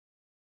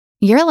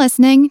You're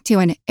listening to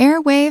an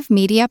Airwave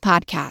Media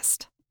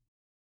Podcast.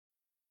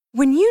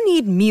 When you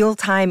need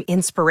mealtime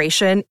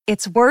inspiration,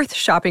 it's worth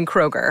shopping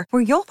Kroger,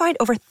 where you'll find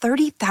over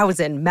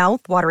 30,000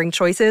 mouth-watering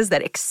choices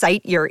that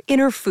excite your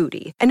inner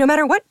foodie. And no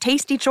matter what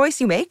tasty choice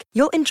you make,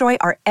 you'll enjoy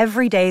our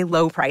everyday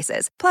low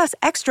prices, plus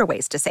extra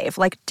ways to save,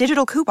 like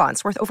digital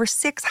coupons worth over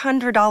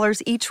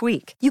 $600 each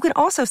week. You can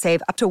also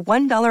save up to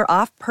 $1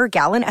 off per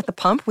gallon at the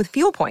pump with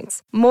fuel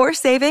points. More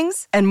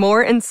savings and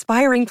more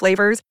inspiring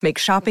flavors make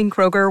shopping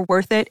Kroger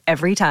worth it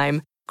every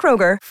time.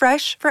 Kroger,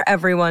 fresh for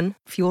everyone.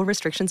 Fuel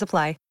restrictions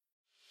apply.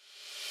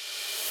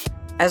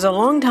 As a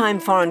longtime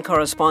foreign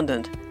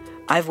correspondent,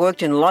 I've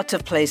worked in lots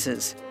of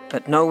places,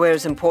 but nowhere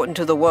as important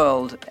to the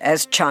world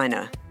as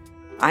China.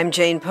 I'm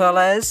Jane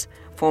Perlez,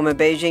 former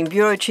Beijing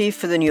bureau chief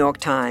for the New York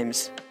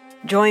Times.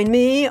 Join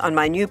me on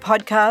my new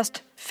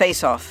podcast,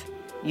 Face Off,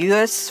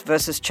 U.S.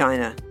 versus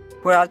China,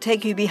 where I'll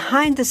take you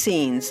behind the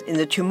scenes in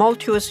the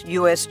tumultuous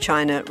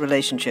U.S.-China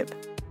relationship.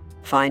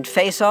 Find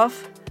Face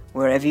Off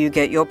wherever you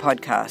get your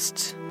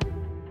podcasts.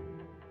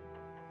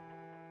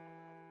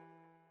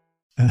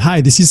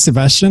 Hi, this is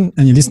Sebastien,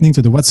 and you're listening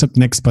to the What's Up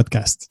Next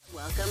podcast.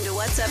 Welcome to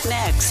What's Up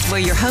Next, where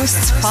your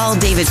hosts Paul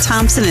David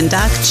Thompson and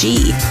Doc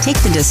G take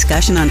the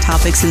discussion on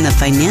topics in the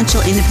financial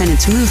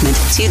independence movement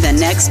to the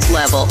next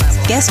level.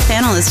 Guest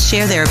panelists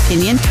share their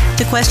opinion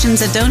to questions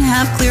that don't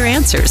have clear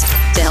answers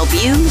to help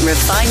you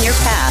refine your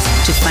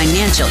path to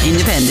financial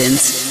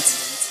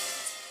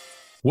independence.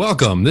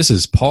 Welcome. This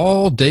is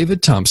Paul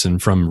David Thompson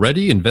from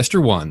Ready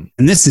Investor One.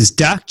 And this is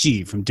Doc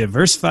G from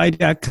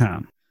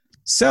Diversify.com.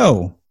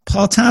 So,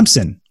 Paul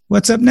Thompson,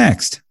 what's up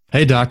next?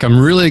 Hey, Doc, I'm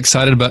really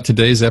excited about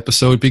today's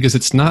episode because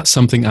it's not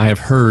something I have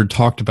heard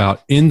talked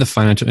about in the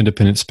financial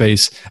independence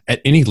space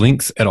at any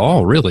length at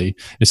all, really.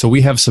 And so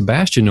we have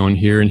Sebastien on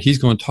here, and he's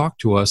going to talk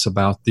to us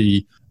about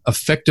the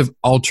effective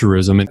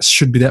altruism. It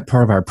should be that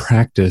part of our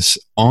practice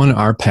on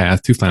our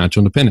path to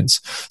financial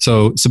independence.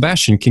 So,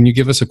 Sebastien, can you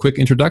give us a quick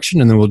introduction,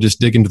 and then we'll just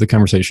dig into the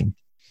conversation?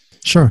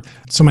 Sure.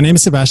 So my name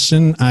is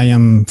Sebastien. I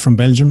am from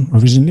Belgium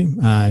originally.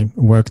 I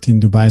worked in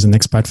Dubai as an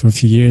expat for a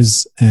few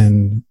years,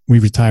 and we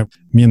retired,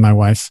 me and my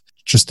wife,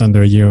 just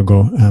under a year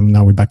ago.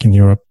 Now we're back in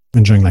Europe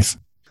enjoying life.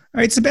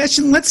 All right,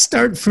 Sebastien, let's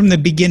start from the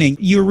beginning.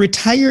 You're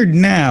retired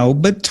now,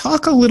 but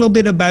talk a little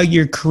bit about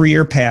your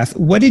career path.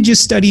 What did you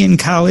study in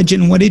college,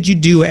 and what did you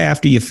do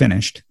after you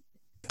finished?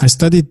 I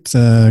studied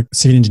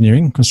civil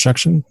engineering,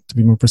 construction, to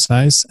be more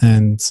precise,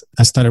 and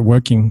I started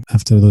working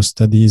after those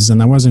studies.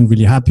 And I wasn't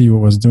really happy with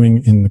what I was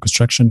doing in the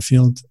construction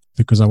field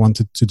because I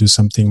wanted to do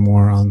something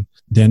more on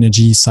the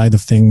energy side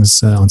of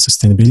things, on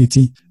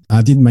sustainability.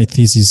 I did my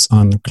thesis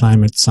on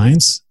climate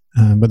science,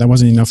 but that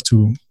wasn't enough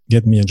to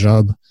get me a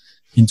job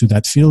into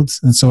that field.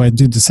 And so I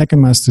did the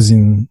second master's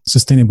in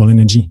sustainable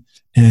energy.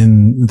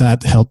 And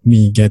that helped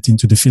me get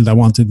into the field I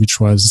wanted, which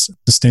was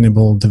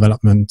sustainable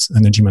development,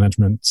 energy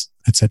management,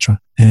 etc.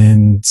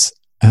 And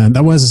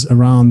that was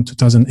around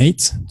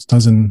 2008,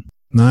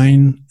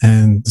 2009,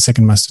 and the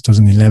second master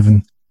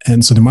 2011.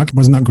 And so the market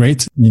was not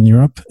great in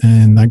Europe,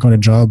 and I got a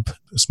job,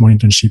 a small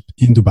internship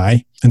in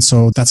Dubai. And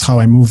so that's how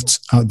I moved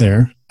out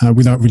there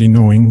without really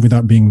knowing,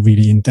 without being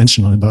really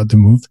intentional about the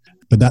move.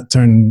 But that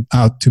turned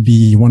out to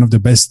be one of the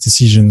best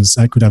decisions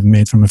I could have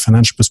made from a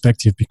financial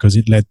perspective because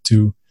it led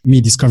to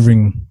me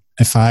discovering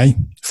FI,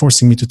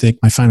 forcing me to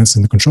take my finance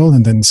under control,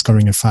 and then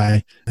discovering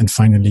FI, and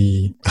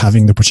finally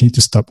having the opportunity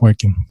to stop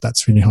working.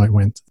 That's really how it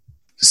went.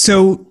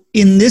 So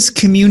in this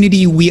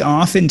community, we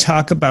often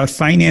talk about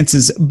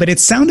finances, but it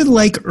sounded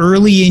like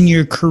early in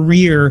your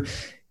career,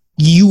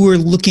 you were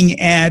looking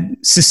at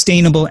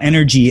sustainable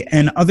energy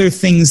and other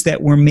things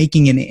that were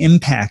making an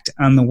impact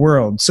on the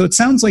world. So it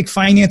sounds like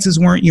finances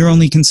weren't your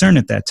only concern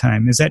at that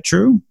time. Is that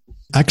true?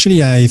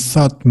 Actually, I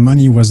thought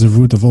money was the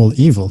root of all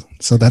evil.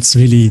 So that's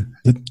really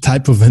the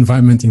type of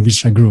environment in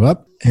which I grew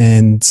up.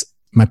 And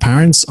my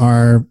parents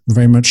are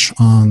very much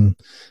on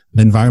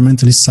the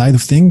environmentalist side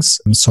of things.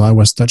 And so I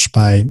was touched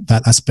by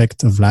that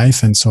aspect of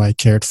life. And so I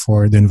cared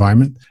for the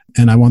environment.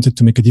 And I wanted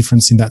to make a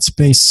difference in that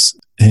space.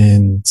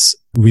 And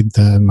with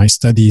my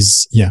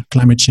studies,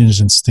 climate change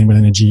and sustainable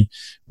energy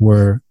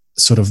were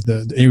sort of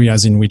the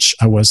areas in which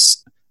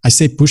I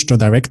say pushed or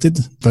directed,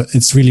 but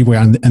it's really where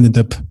I ended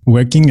up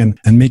working and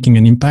making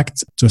an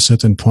impact to a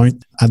certain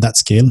point at that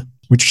scale,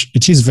 which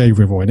it is very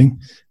rewarding.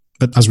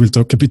 But as we'll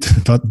talk a bit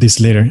about this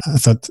later, I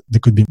thought there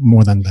could be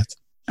more than that.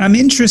 I'm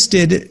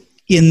interested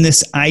in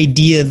this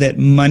idea that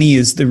money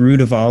is the root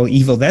of all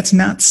evil. That's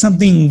not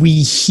something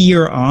we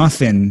hear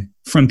often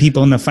from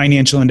people in the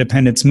financial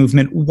independence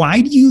movement.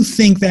 Why do you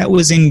think that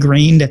was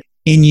ingrained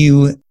in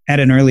you at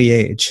an early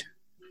age?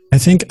 I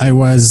think I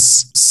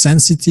was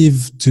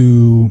sensitive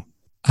to...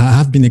 I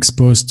have been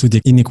exposed to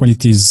the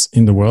inequalities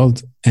in the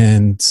world,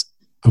 and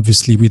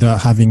obviously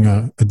without having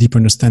a deep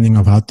understanding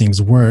of how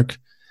things work,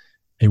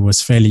 it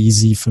was fairly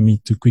easy for me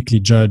to quickly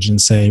judge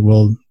and say,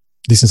 well,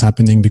 this is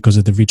happening because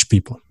of the rich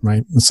people,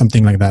 right?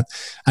 Something like that.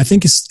 I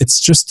think it's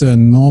just a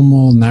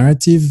normal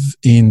narrative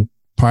in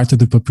part of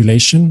the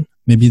population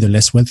maybe the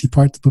less wealthy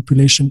part of the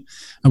population.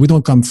 And we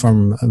don't come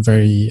from a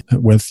very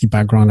wealthy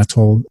background at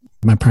all.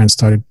 My parents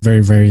started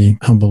very, very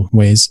humble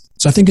ways.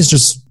 So I think it's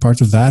just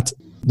part of that.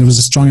 There was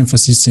a strong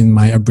emphasis in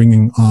my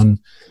upbringing on,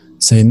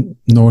 say,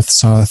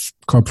 North-South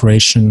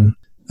cooperation,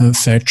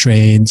 fair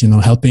trade,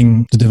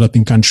 helping the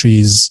developing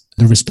countries,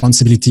 the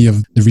responsibility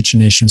of the rich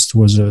nations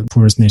towards the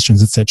poorest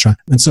nations, etc.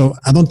 And so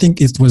I don't think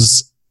it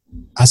was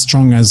as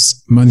strong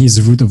as money is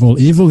the root of all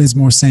evil. Is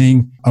more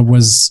saying I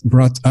was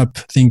brought up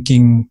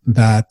thinking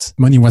that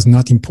money was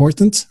not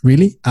important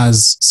really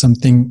as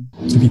something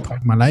to be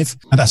part of my life.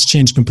 And that's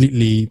changed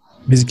completely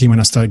basically when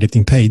I started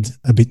getting paid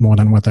a bit more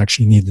than what I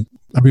actually needed.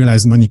 I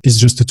realized money is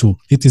just a tool.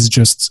 It is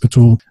just a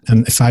tool,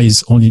 and FI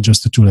is only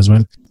just a tool as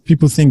well.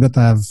 People think that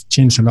I've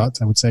changed a lot,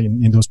 I would say,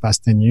 in those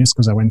past 10 years,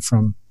 because I went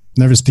from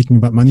never speaking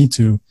about money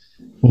to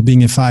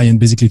being FI and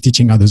basically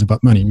teaching others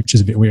about money, which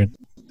is a bit weird.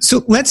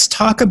 So let's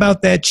talk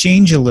about that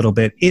change a little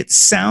bit. It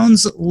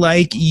sounds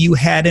like you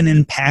had an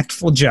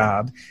impactful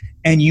job,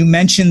 and you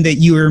mentioned that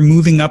you were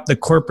moving up the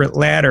corporate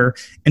ladder.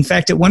 In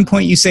fact, at one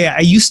point you say, I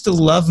used to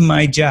love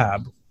my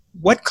job.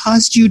 What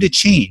caused you to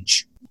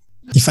change?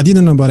 If I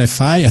didn't know about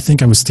FI, I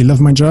think I would still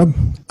love my job.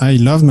 I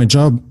love my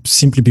job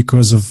simply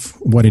because of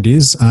what it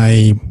is.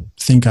 I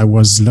think I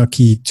was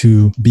lucky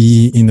to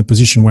be in a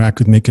position where I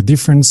could make a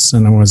difference,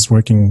 and I was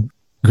working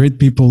great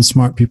people,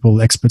 smart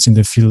people, experts in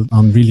the field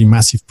on really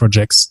massive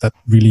projects that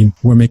really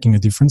were making a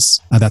difference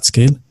at that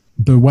scale.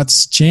 But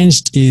what's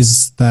changed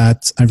is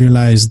that I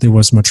realized there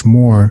was much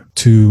more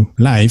to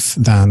life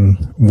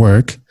than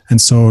work. And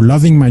so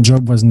loving my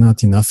job was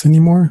not enough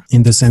anymore,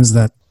 in the sense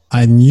that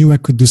I knew I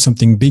could do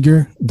something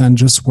bigger than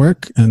just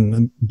work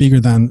and bigger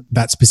than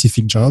that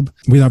specific job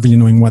without really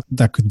knowing what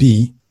that could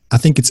be. I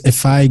think it's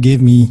FI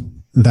gave me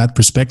that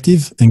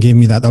perspective and gave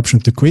me that option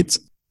to quit.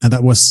 And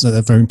that was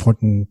a very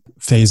important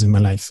phase in my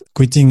life,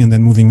 quitting and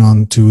then moving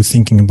on to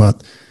thinking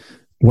about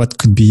what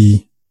could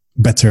be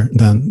better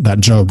than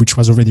that job, which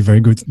was already very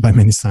good by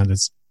many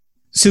standards.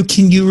 So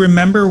can you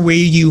remember where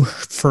you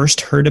first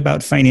heard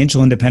about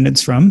financial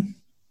independence from?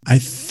 I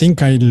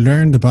think I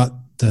learned about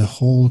the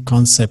whole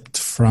concept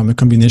from a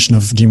combination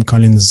of Jim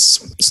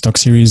Collins' stock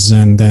series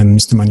and then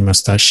Mr. Money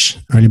Mustache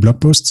early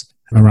blog posts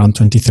around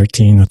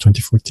 2013 or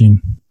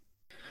 2014.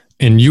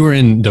 And you were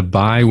in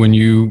Dubai when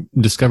you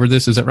discovered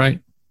this, is that right?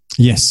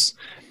 Yes.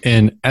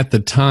 And at the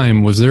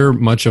time, was there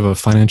much of a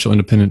financial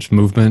independence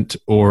movement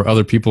or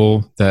other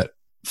people that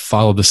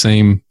followed the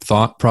same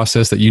thought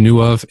process that you knew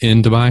of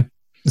in Dubai?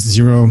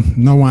 Zero,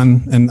 no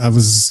one. And I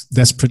was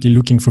desperately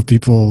looking for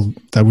people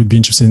that would be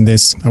interested in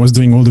this. I was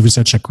doing all the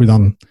research I could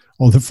on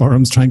all the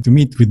forums, trying to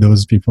meet with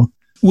those people.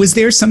 Was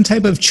there some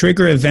type of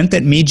trigger event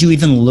that made you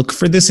even look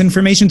for this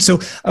information? So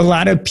a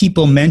lot of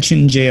people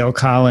mention J.L.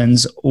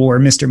 Collins or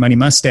Mr. Money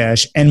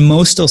Mustache, and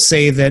most will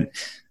say that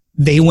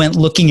they went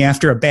looking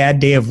after a bad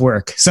day of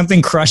work.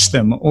 Something crushed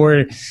them.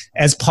 Or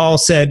as Paul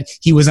said,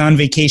 he was on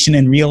vacation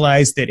and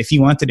realized that if he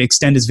wanted to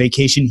extend his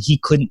vacation, he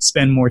couldn't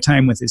spend more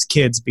time with his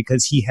kids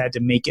because he had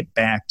to make it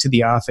back to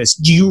the office.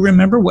 Do you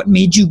remember what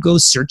made you go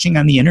searching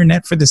on the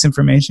internet for this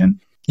information?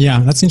 Yeah,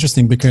 that's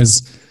interesting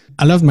because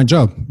I loved my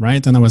job,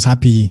 right? And I was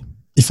happy.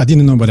 If I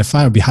didn't know about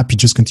FI, I'd be happy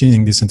just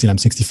continuing this until I'm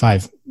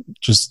 65.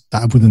 Just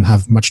I wouldn't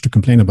have much to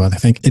complain about. I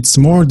think it's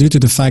more due to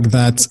the fact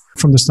that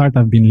from the start,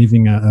 I've been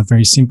living a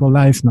very simple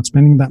life, not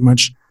spending that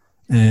much.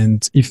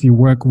 And if you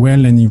work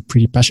well and you're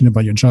pretty passionate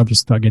about your job, you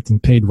start getting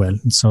paid well.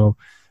 And so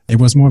it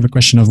was more of a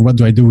question of what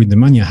do I do with the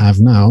money I have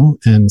now?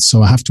 And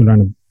so I have to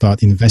learn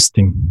about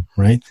investing,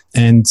 right?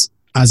 And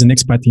as an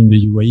expat in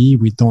the UAE,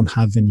 we don't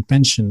have any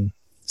pension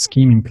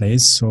scheme in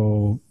place.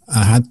 So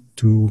I had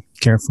to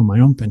care for my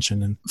own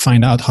pension and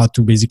find out how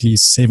to basically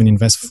save and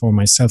invest for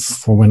myself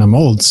for when I'm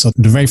old. So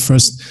the very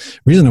first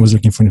reason I was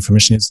looking for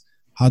information is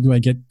how do I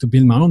get to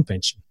build my own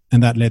pension?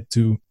 And that led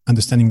to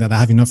understanding that I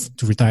have enough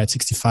to retire at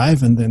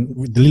 65. And then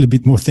with a little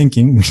bit more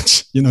thinking,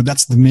 which,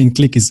 that's the main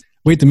click is,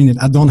 wait a minute,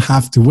 I don't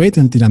have to wait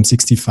until I'm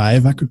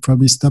 65. I could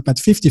probably stop at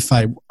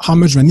 55. How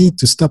much do I need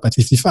to stop at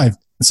 55?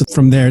 And so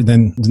from there,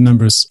 then the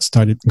numbers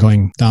started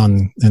going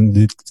down and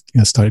it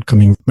started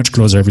coming much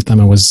closer every time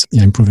I was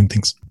improving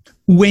things.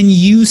 When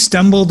you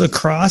stumbled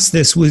across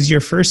this, was your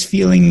first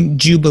feeling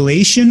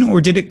jubilation or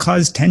did it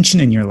cause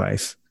tension in your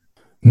life?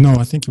 No,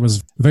 I think it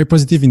was very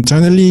positive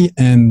internally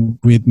and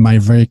with my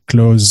very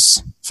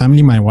close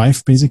family, my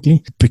wife,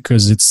 basically,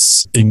 because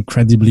it's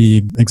incredibly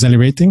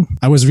exhilarating.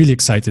 I was really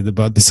excited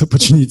about this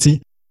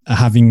opportunity,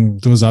 having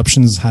those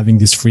options, having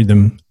this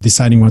freedom,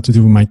 deciding what to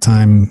do with my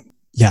time.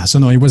 Yeah, so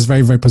no, it was a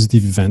very, very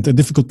positive event. The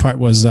difficult part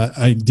was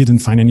I didn't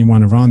find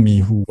anyone around me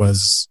who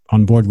was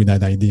on board with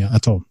that idea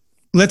at all.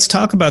 Let's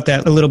talk about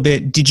that a little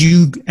bit. Did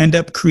you end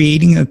up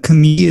creating a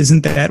community?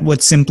 Isn't that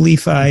what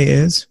Simplify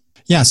is?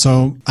 Yeah,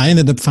 so I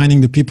ended up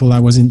finding the people I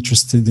was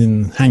interested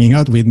in hanging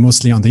out with,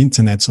 mostly on the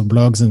internet, so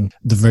blogs and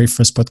the very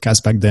first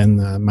podcast back then,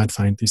 Mad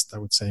Scientist, I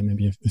would say,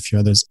 maybe a few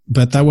others.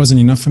 But that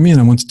wasn't enough for me, and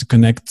I wanted to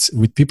connect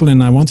with people,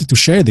 and I wanted to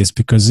share this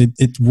because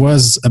it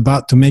was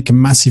about to make a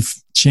massive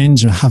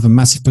change and have a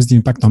massive positive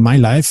impact on my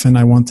life. And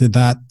I wanted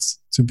that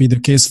to be the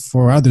case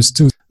for others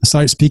too. I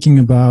started speaking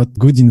about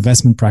good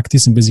investment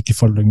practice and basically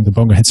following the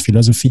Boggerhead's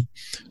philosophy,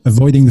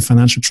 avoiding the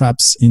financial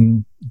traps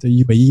in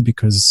the UAE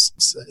because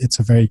it's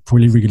a very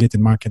poorly regulated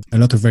market. A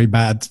lot of very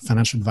bad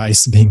financial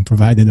advice being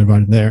provided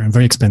around there and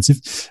very expensive.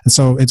 And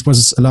so it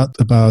was a lot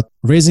about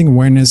raising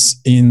awareness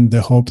in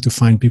the hope to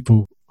find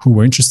people who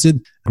were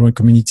interested, grow a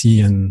community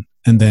and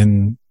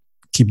then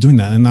keep doing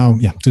that. And now,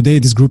 today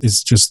this group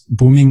is just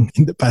booming.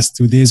 In the past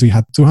 2 days, we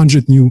had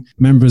 200 new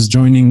members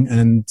joining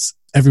and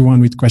everyone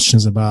with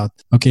questions about,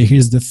 okay,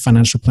 here's the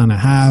financial plan I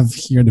have.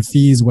 Here are the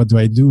fees. What do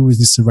I do? Is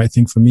this the right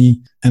thing for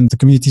me? And the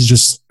community is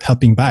just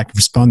helping back,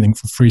 responding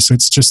for free. So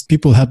it's just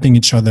people helping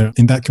each other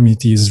in that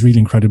community is really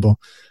incredible.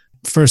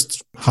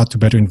 First, how to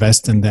better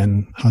invest and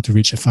then how to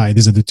reach FI.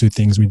 These are the two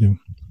things we do.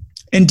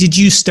 And did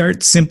you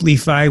start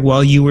Simplify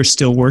while you were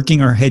still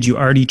working or had you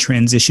already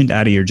transitioned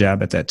out of your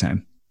job at that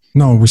time?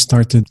 No, we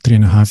started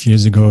 3.5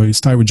 years ago. We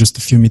started with just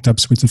a few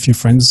meetups with a few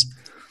friends.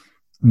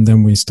 And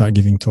then we started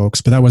giving talks.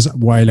 But that was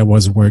while I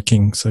was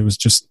working. So it was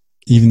just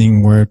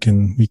evening work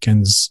and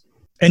weekends.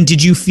 And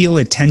did you feel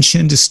a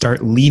tension to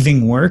start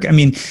leaving work? I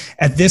mean,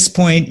 at this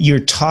point,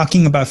 you're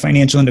talking about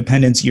financial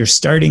independence. You're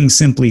starting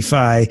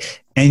Simplify,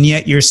 and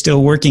yet you're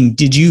still working.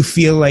 Did you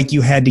feel like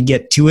you had to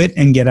get to it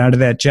and get out of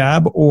that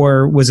job?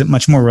 Or was it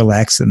much more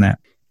relaxed than that?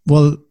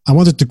 Well, I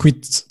wanted to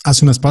quit as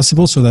soon as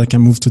possible so that I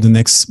can move to the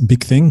next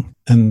big thing.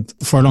 And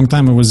for a long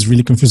time, I was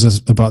really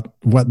confused about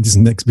what this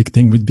next big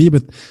thing would be,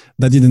 but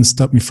that didn't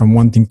stop me from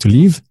wanting to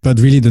leave. But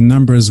really, the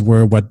numbers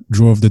were what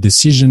drove the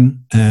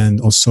decision. And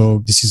also,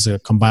 this is a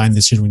combined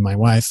decision with my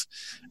wife.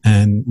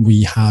 And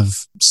we have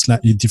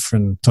slightly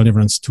different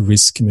tolerance to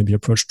risk, maybe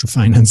approach to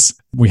finance.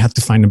 We had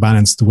to find a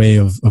balanced way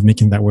of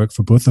making that work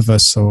for both of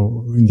us.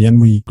 So in the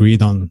end, we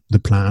agreed on the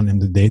plan and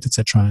the date,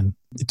 etc. And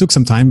it took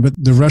some time, but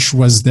the rush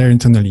was there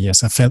internally.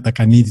 Yes, I felt like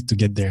I needed to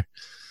get there.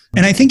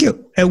 And I think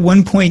at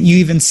one point you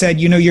even said,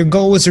 your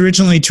goal was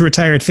originally to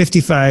retire at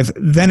 55,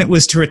 then it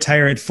was to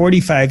retire at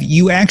 45.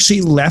 You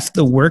actually left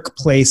the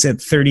workplace at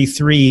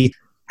 33.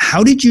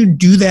 How did you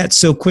do that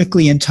so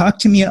quickly? And talk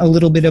to me a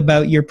little bit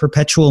about your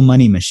perpetual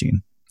money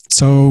machine.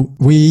 So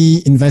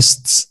we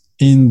invest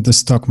in the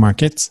stock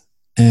market.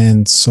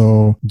 And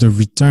so the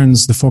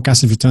returns, the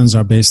forecasted returns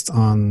are based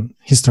on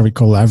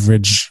historical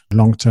average,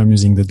 long-term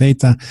using the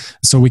data.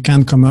 So we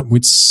can come up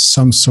with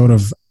some sort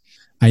of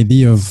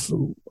idea of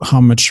how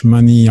much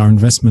money our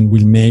investment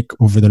will make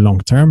over the long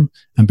term.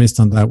 And based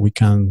on that, we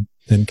can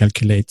then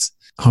calculate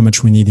how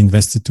much we need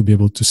invested to be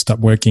able to stop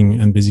working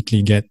and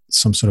basically get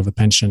some sort of a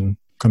pension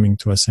coming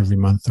to us every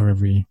month or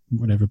every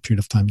whatever period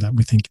of time that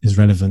we think is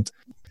relevant.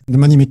 The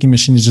money making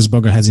machine is just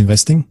Boggerheads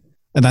investing.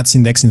 And that's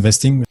index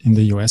investing in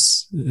the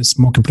US. It's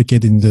more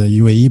complicated in the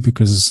UAE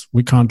because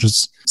we can't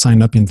just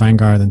sign up in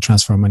Vanguard and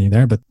transfer money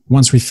there. But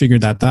once we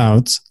figured that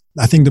out,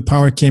 I think the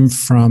power came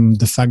from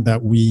the fact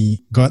that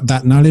we got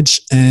that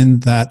knowledge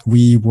and that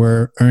we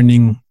were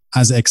earning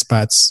as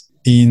expats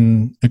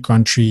in a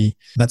country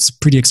that's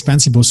pretty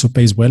expensive, also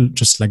pays well,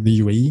 just like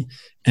the UAE.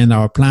 And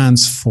our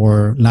plans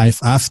for life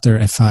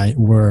after FI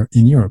were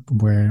in Europe,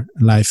 where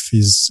life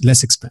is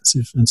less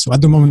expensive. And so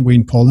at the moment, we're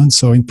in Poland.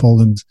 So in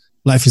Poland,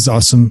 life is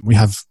awesome. We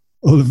have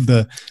all of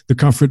the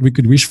comfort we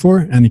could wish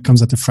for, and it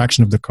comes at a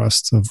fraction of the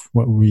cost of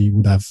what we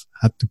would have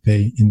had to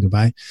pay in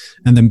Dubai.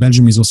 And then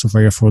Belgium is also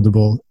very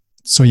affordable.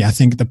 So I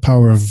think the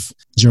power of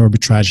geo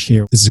arbitrage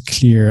here is a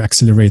clear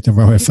accelerator of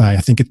our FI. I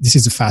think this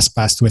is a fast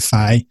pass to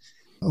FI,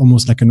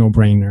 almost like a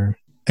no-brainer,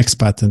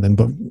 expat and then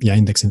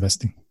index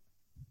investing.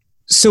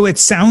 So it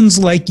sounds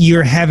like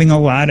you're having a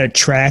lot of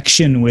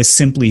traction with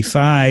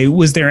Simplify.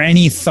 Was there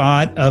any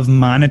thought of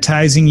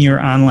monetizing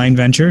your online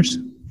ventures?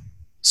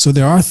 So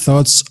there are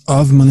thoughts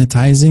of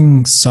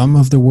monetizing some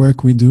of the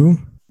work we do,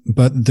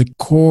 but the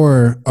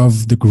core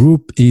of the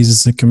group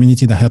is a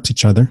community that helps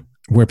each other,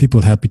 where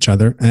people help each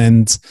other.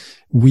 And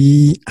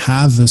we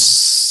have a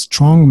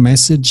strong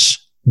message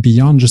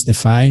beyond just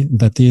FI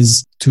that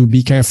is to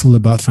be careful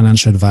about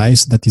financial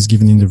advice that is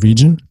given in the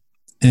region.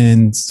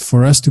 And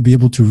for us to be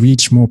able to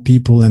reach more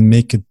people and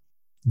make a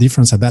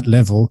difference at that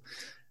level,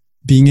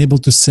 being able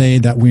to say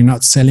that we're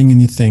not selling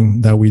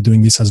anything, that we're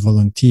doing this as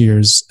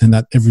volunteers, and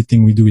that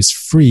everything we do is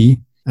free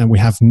and we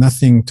have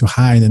nothing to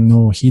hide and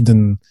no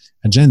hidden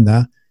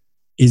agenda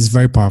is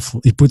very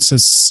powerful. It puts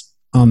us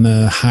on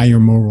a higher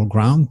moral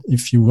ground,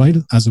 if you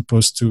will, as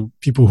opposed to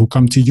people who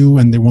come to you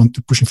and they want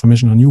to push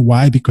information on you.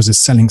 Why? Because they're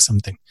selling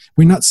something.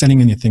 We're not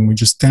selling anything. We're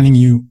just telling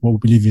you what we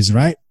believe is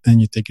right, and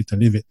you take it or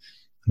leave it,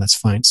 and that's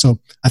fine. So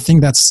I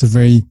think that's a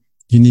very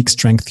unique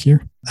strength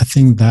here. I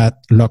think that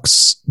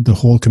locks the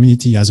whole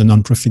community as a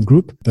non-profit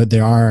group, but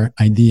there are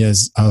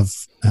ideas of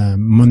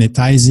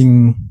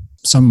monetizing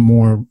some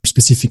more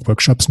specific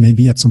workshops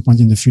maybe at some point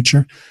in the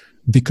future,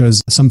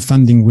 because some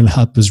funding will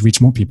help us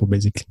reach more people,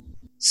 basically.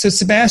 So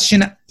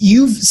Sebastien,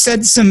 you've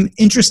said some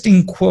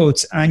interesting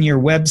quotes on your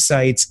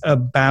websites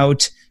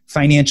about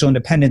financial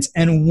independence.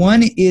 And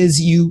one is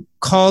you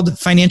called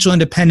financial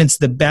independence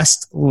the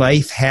best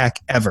life hack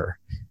ever.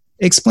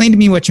 Explain to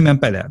me what you meant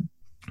by that.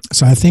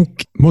 So I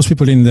think most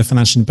people in the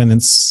financial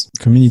independence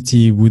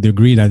community would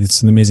agree that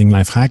it's an amazing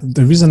life hack.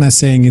 The reason I'm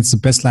saying it's the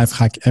best life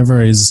hack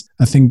ever is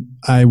I think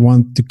I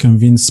want to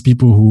convince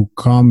people who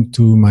come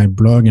to my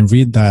blog and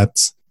read that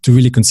to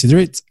really consider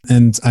it.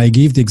 And I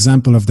give the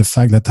example of the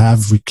fact that I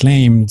have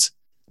reclaimed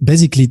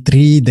basically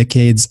 3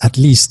 decades at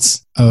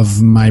least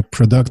of my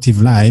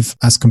productive life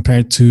as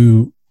compared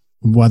to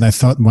what I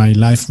thought my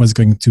life was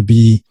going to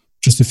be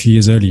just a few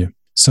years earlier.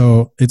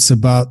 So it's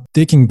about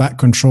taking back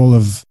control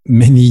of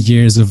many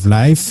years of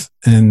life.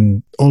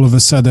 And all of a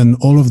sudden,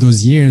 all of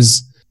those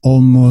years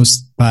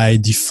almost by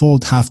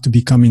default have to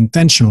become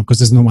intentional because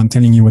there's no one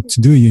telling you what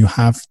to do. You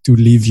have to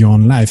live your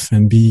own life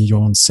and be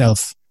your own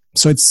self.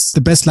 So it's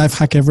the best life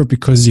hack ever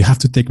because you have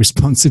to take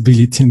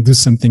responsibility and do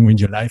something with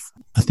your life.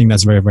 I think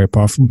that's very, very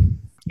powerful.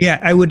 Yeah,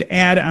 I would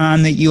add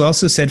on that you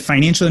also said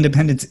financial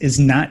independence is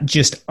not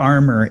just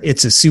armor,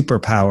 it's a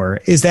superpower.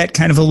 Is that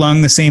kind of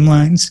along the same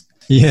lines?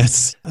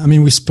 Yes. I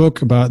mean, we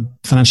spoke about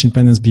financial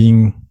independence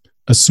being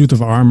a suit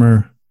of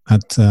armor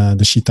at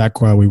the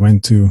Chautauqua we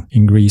went to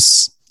in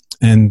Greece.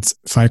 And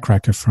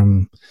Firecracker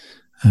from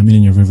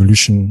Millennium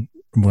Revolution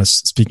was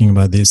speaking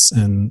about this.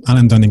 And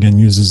Alan Donegan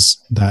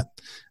uses that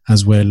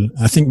as well.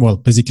 I think, well,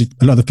 basically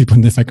a lot of people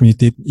in the DeFi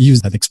community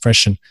use that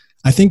expression.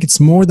 I think it's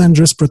more than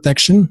just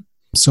protection.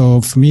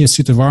 So for me, a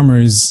suit of armor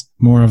is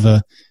more of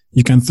a,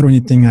 you can throw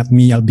anything at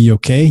me, I'll be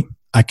okay.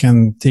 I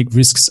can take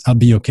risks, I'll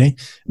be okay.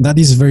 That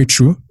is very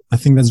true. I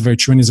think that's very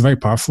true and it's very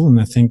powerful.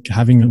 And I think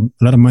having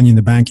a lot of money in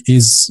the bank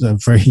is a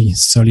very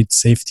solid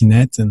safety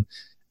net and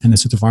a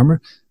suit of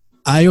armor.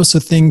 I also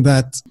think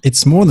that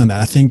it's more than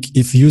that. I think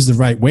if used the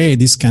right way,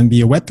 this can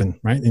be a weapon,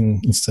 right?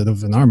 Instead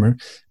of an armor.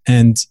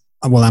 And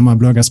well, on my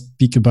blog, I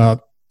speak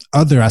about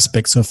other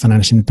aspects of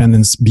financial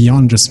independence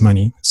beyond just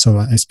money. So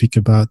I speak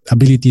about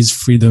abilities,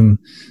 freedom.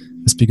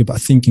 I speak about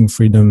thinking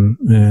freedom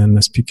and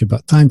I speak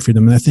about time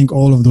freedom. And I think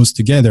all of those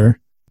together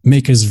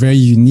make us very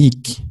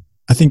unique.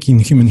 I think in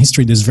human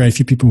history, there's very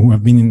few people who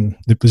have been in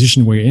the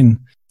position we're in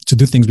to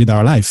do things with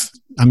our life.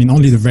 I mean,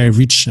 only the very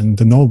rich and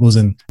the nobles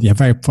and the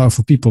very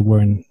powerful people were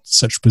in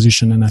such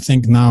position. And I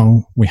think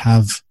now we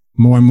have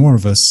more and more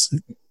of us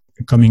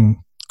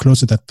coming close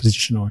to that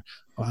position or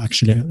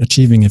actually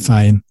achieving it.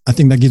 I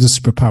think that gives us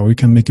superpower. We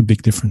can make a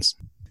big difference.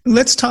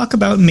 Let's talk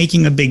about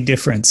making a big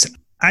difference.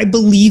 I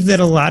believe that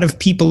a lot of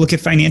people look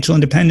at financial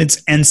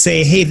independence and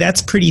say, hey,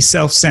 that's pretty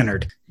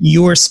self-centered.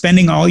 You're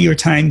spending all your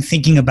time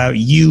thinking about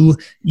you,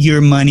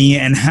 your money,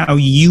 and how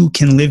you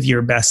can live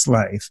your best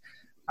life.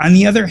 On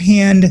the other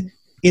hand,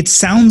 it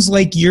sounds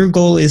like your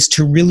goal is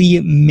to really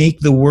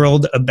make the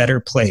world a better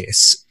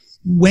place.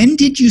 When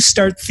did you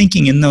start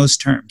thinking in those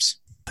terms?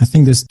 I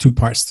think there's 2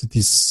 parts to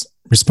this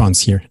response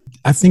here.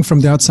 I think from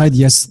the outside,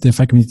 yes, the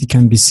DeFi community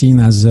can be seen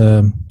as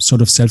a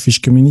sort of selfish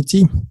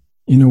community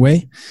in a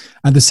way.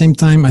 At the same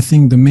time, I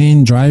think the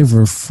main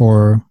driver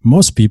for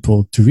most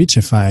people to reach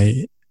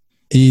FI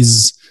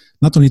is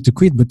not only to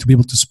quit, but to be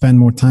able to spend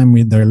more time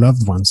with their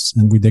loved ones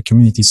and with their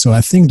community. So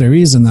I think there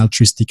is an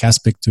altruistic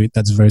aspect to it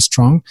that's very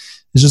strong.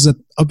 It's just that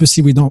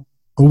obviously we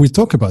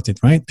talk about it,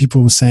 right?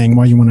 People saying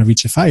why you want to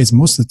reach FI is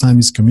most of the time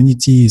is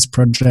community, is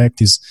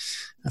project, is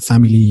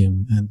family.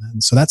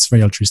 And so that's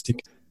very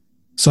altruistic.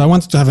 So I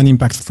wanted to have an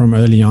impact from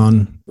early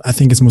on. I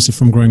think it's mostly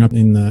from growing up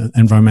in an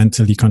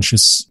environmentally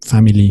conscious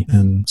family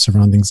and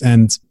surroundings.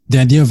 And the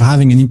idea of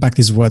having an impact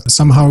is what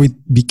somehow it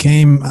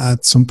became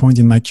at some point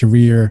in my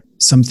career,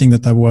 something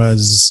that I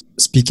was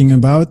speaking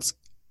about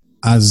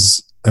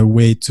as a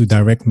way to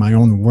direct my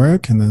own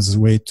work and as a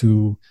way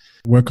to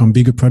work on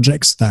bigger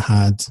projects that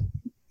had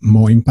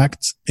more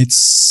impact. It's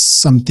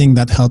something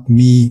that helped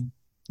me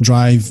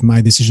drive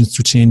my decisions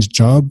to change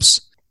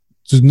jobs,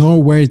 to know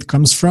where it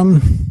comes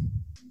from.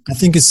 I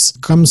think it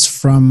comes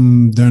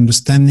from the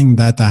understanding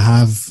that I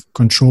have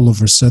control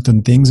over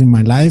certain things in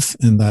my life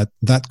and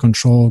that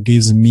control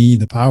gives me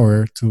the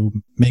power to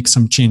make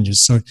some changes.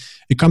 So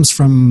it comes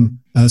from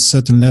a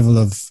certain level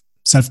of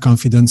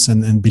self-confidence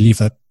and belief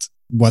that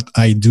what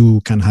I do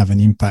can have an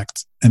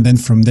impact. And then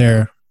from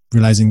there,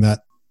 realizing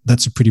that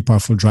that's a pretty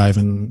powerful drive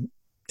and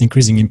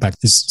increasing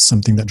impact is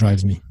something that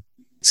drives me.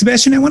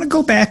 Sebastien, I want to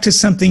go back to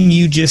something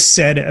you just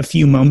said a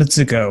few moments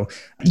ago.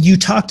 You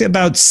talked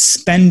about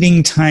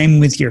spending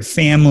time with your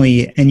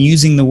family and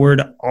using the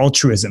word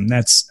altruism.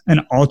 That's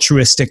an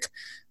altruistic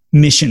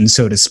mission,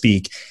 so to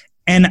speak.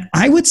 And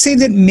I would say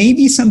that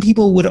maybe some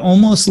people would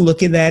almost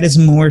look at that as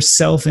more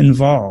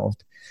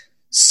self-involved.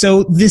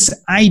 So this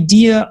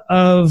idea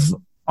of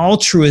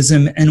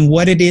altruism and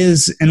what it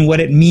is and what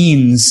it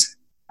means,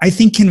 I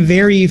think can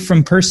vary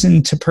from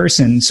person to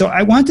person. So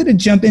I wanted to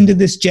jump into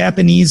this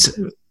Japanese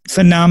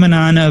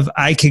phenomenon of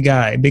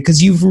ikigai,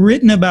 because you've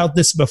written about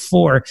this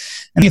before.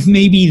 And if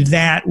maybe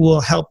that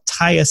will help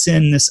tie us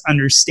in this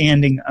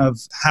understanding of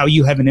how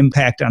you have an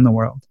impact on the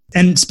world.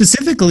 And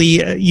specifically,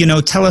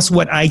 tell us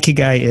what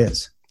ikigai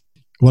is.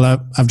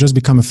 Well, I've just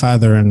become a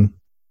father and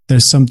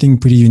there's something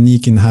pretty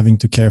unique in having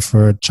to care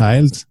for a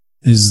child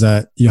is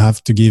that you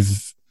have to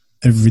give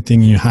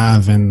everything you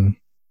have and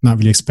not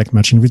really expect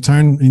much in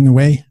return in a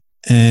way.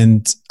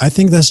 And I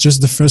think that's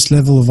just the first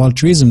level of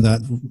altruism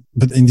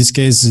but in this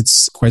case,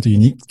 it's quite a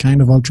unique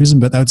kind of altruism.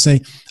 But I would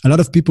say a lot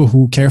of people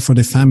who care for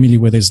their family,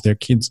 whether it's their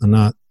kids or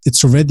not,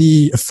 it's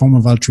already a form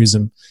of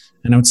altruism.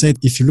 And I would say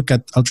if you look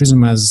at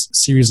altruism as a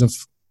series of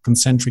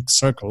concentric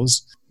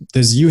circles,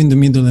 there's you in the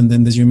middle, and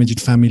then there's your immediate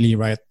family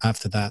right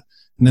after that.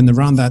 And then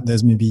around that,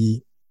 there's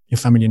maybe your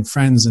family and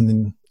friends, and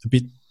then a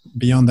bit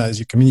beyond that is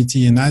your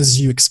community. And as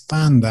you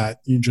expand that,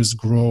 you just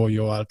grow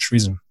your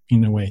altruism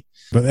in a way.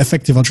 But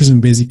effective altruism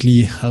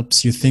basically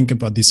helps you think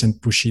about this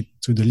and push it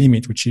to the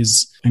limit, which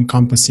is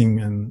encompassing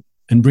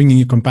and bringing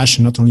you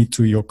compassion not only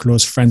to your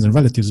close friends and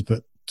relatives,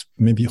 but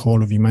maybe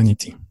whole of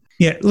humanity.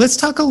 Yeah, let's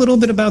talk a little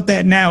bit about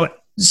that now.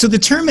 So the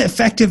term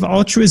effective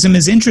altruism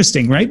is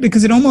interesting, right?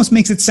 Because it almost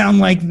makes it sound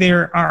like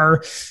there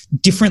are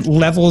different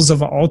levels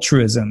of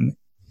altruism.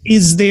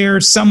 Is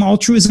there some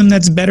altruism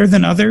that's better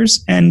than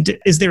others? And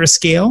is there a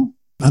scale?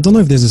 I don't know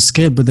if there's a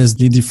scale, but there's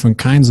the different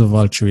kinds of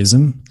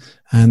altruism.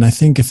 And I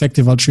think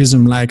effective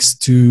altruism likes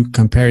to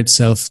compare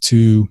itself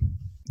to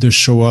the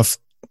show-off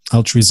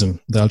altruism,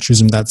 the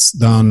altruism that's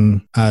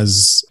done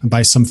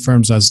by some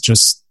firms as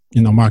just,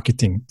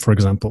 marketing, for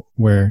example,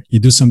 where you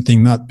do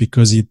something not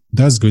because it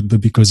does good, but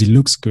because it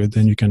looks good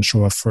and you can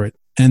show off for it.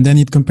 And then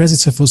it compares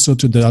itself also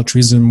to the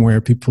altruism where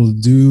people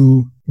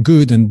do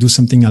good and do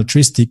something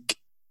altruistic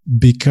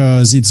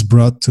because it's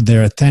brought to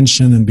their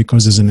attention and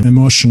because there's an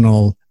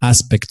emotional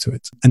aspect to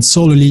it, and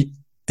solely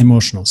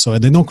emotional. So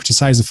they don't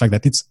criticize the fact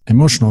that it's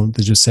emotional.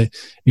 They just say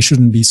it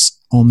shouldn't be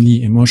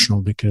only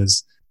emotional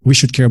because we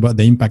should care about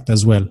the impact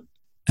as well.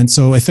 And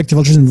so effective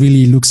altruism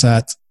really looks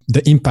at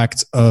the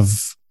impact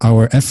of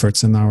our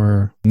efforts and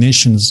our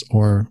nations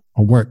or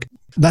work.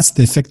 That's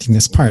the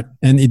effectiveness part.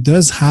 And it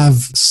does have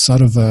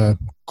sort of a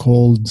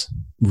cold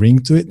ring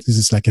to it. This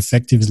is like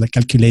effective, it's like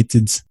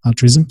calculated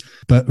altruism.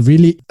 But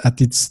really at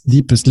its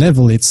deepest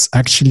level, it's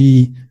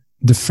actually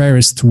the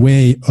fairest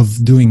way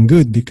of doing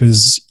good,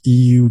 because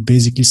you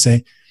basically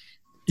say,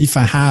 if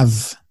I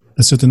have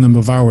a certain number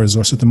of hours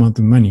or a certain amount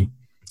of money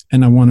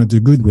and I want to do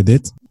good with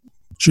it,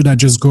 should I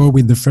just go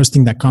with the first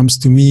thing that comes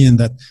to me and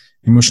that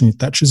emotionally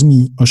touches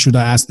me? Or should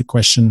I ask the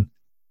question,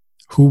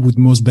 who would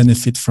most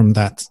benefit from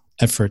that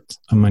effort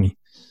of money?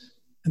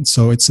 And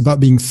so it's about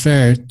being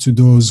fair to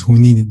those who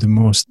need it the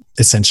most,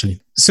 essentially.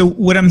 So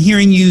what I'm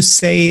hearing you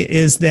say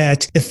is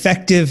that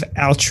effective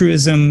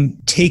altruism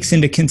takes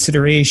into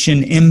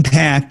consideration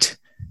impact,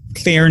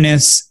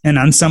 fairness, and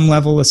on some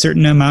level, a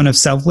certain amount of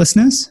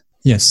selflessness?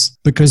 Yes,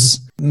 because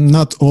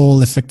not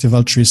all effective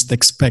altruists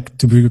expect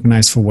to be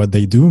recognized for what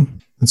they do.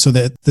 And so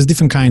there's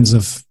different kinds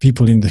of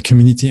people in the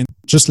community. And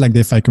just like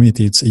the FI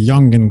community, it's a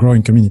young and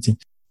growing community.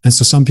 And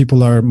so some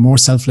people are more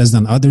selfless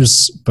than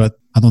others, but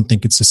I don't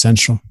think it's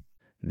essential.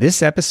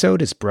 This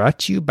episode is brought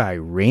to you by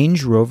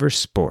Range Rover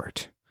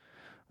Sport.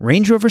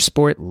 Range Rover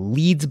Sport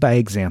leads by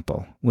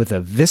example. With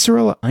a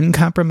visceral,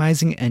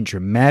 uncompromising, and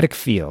dramatic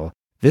feel,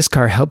 this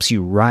car helps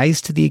you rise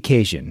to the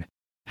occasion.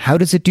 How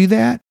does it do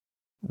that?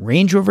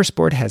 Range Rover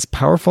Sport has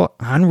powerful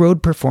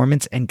on-road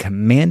performance and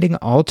commanding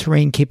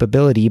all-terrain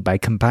capability by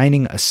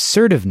combining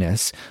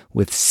assertiveness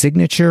with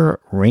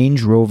signature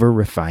Range Rover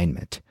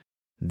refinement.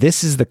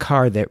 This is the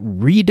car that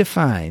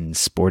redefines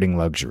sporting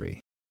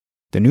luxury.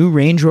 The new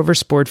Range Rover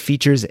Sport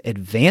features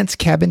advanced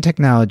cabin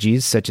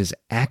technologies such as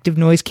active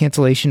noise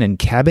cancellation and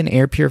cabin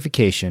air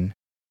purification,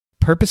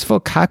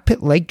 purposeful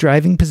cockpit-like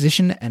driving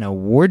position, and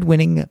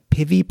award-winning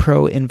Pivi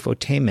Pro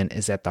infotainment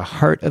is at the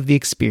heart of the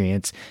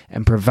experience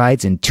and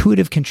provides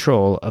intuitive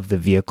control of the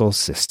vehicle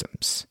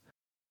systems.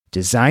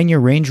 Design your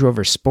Range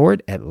Rover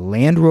Sport at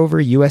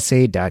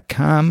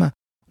LandRoverUSA.com.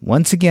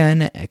 Once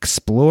again,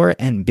 explore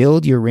and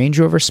build your Range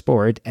Rover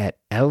Sport at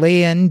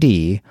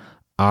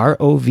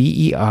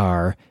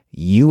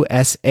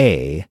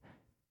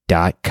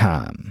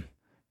LandRoverUSA.com.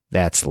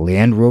 That's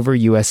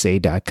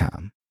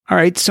LandRoverUSA.com. All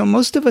right, so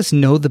most of us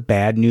know the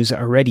bad news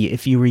already.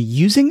 If you were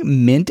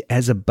using Mint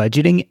as a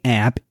budgeting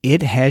app,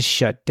 it has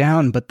shut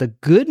down. But the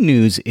good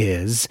news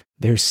is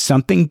there's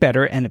something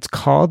better, and it's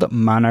called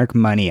Monarch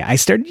Money. I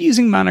started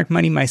using Monarch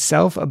Money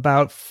myself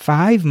about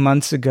 5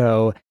 months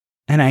ago,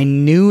 and I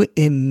knew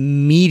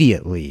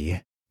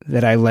immediately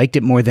that I liked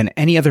it more than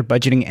any other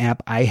budgeting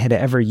app I had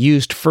ever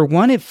used. For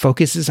one, it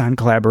focuses on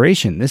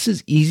collaboration. This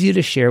is easy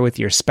to share with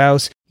your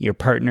spouse, your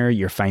partner,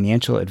 your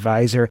financial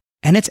advisor,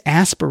 and it's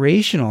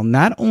aspirational.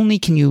 Not only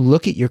can you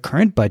look at your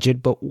current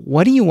budget, but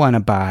what do you want to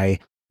buy?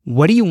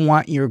 What do you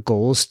want your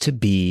goals to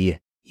be?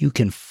 You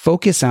can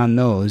focus on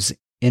those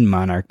in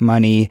Monarch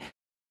Money.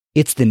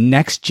 It's the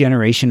next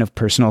generation of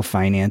personal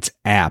finance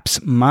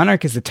apps.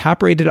 Monarch is the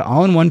top-rated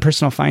all-in-one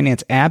personal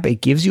finance app.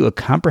 It gives you a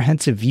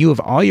comprehensive view of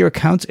all your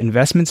accounts,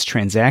 investments,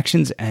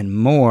 transactions, and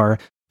more.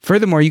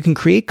 Furthermore, you can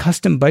create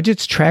custom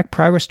budgets, track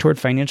progress toward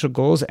financial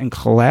goals, and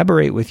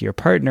collaborate with your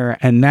partner.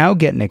 And now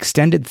get an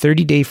extended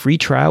 30-day free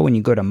trial when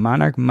you go to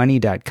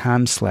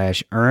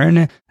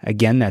monarchmoney.com/earn.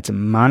 Again, that's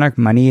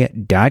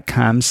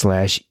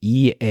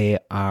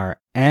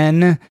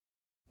monarchmoney.com/EARN.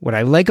 What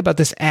I like about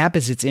this app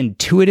is it's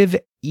intuitive,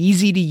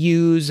 easy to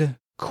use,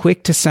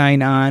 quick to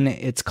sign on.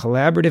 It's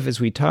collaborative, as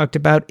we talked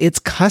about. It's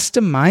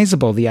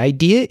customizable. The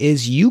idea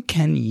is you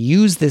can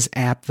use this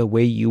app the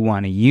way you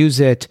want to use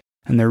it.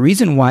 And the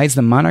reason why is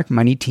the Monarch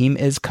Money team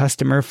is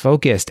customer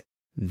focused.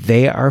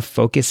 They are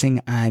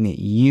focusing on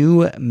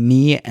you,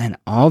 me, and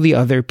all the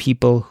other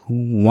people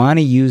who want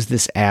to use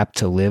this app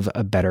to live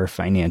a better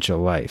financial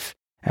life.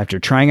 After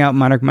trying out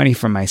Monarch Money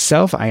for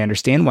myself, I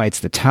understand why it's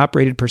the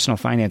top-rated personal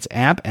finance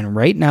app. And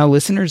right now,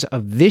 listeners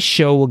of this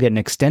show will get an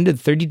extended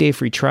 30-day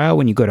free trial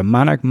when you go to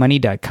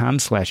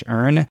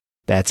monarchmoney.com/earn.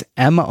 That's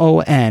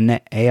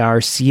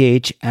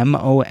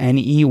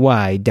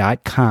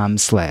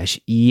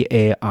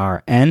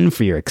monarchmoney.com/EARN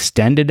for your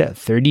extended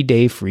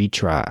 30-day free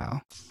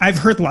trial. I've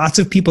heard lots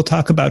of people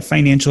talk about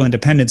financial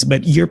independence,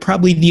 but you're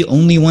probably the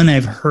only one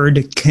I've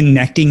heard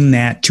connecting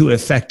that to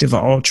effective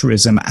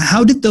altruism.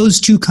 How did those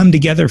two come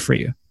together for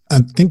you? I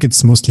think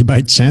it's mostly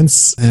by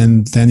chance,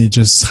 and then it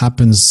just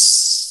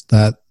happens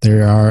that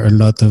there are a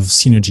lot of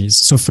synergies.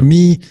 So for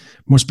me,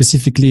 more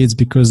specifically, it's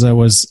because I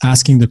was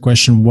asking the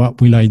question, what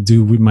will I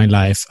do with my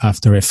life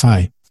after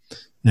FI?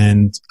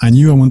 And I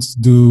knew I wanted to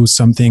do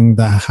something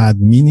that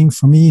had meaning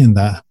for me and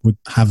that would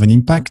have an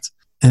impact.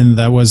 And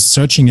I was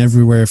searching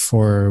everywhere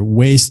for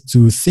ways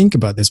to think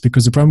about this,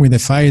 because the problem with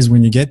FI is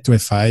when you get to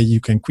FI, you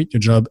can quit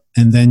your job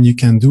and then you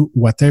can do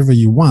whatever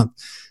you want,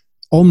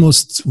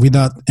 almost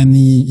without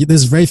any,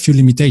 there's very few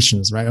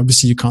limitations, right?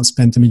 Obviously, you can't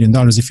spend $1 million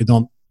if you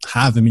don't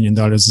have $1 million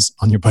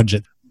on your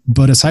budget.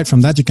 But aside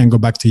from that, you can go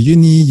back to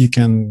uni, you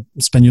can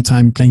spend your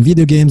time playing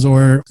video games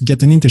or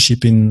get an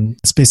internship in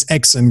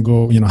SpaceX and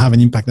go, have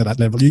an impact at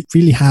that level. You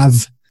really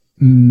have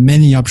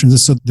many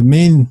options. So the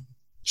main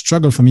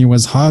struggle for me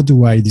was, how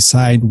do I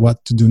decide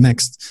what to do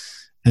next?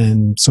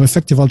 And so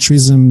effective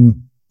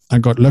altruism, I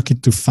got lucky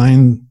to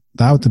find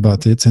out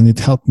about it, and it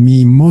helped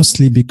me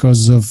mostly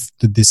because of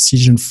the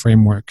decision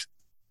framework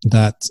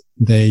that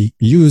they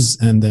use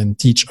and then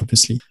teach,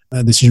 obviously.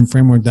 A decision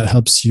framework that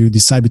helps you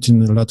decide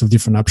between a lot of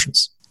different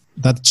options.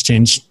 That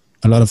changed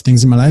a lot of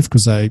things in my life,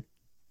 because I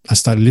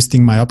started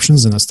listing my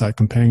options and I started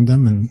comparing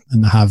them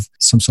and have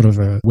some sort of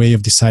a way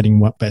of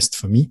deciding what best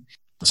for me.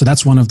 So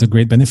that's one of the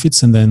great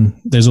benefits. And then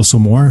there's also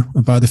more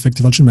about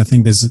effective altruism. I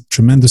think there's a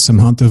tremendous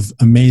amount of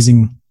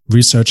amazing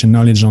research and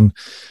knowledge on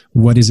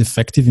what is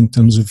effective in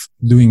terms of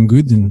doing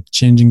good and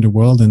changing the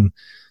world and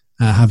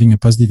having a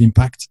positive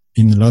impact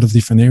in a lot of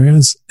different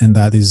areas. And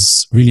that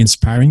is really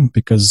inspiring,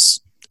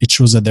 because it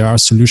shows that there are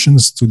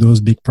solutions to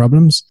those big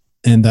problems,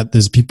 and that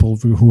there's people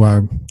who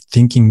are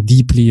thinking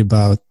deeply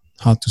about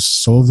how to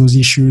solve those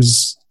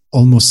issues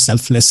almost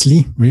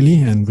selflessly,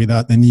 really, and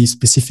without any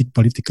specific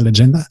political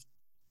agenda,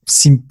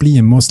 simply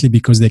and mostly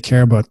because they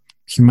care about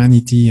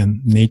humanity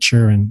and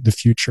nature and the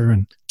future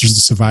and just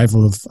the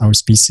survival of our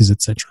species,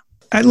 etc.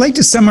 I'd like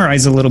to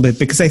summarize a little bit,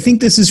 because I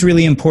think this is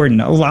really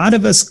important. A lot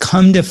of us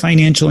come to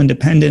financial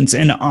independence,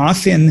 and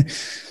often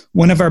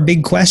one of our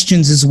big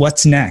questions is,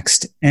 what's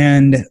next?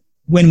 And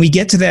when we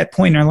get to that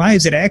point in our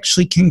lives, it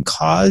actually can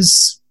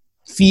cause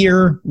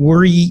fear,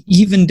 worry,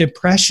 even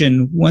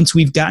depression once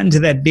we've gotten to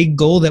that big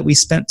goal that we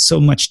spent so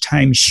much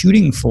time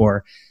shooting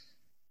for,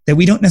 that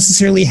we don't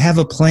necessarily have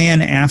a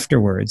plan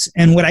afterwards.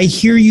 And what I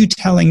hear you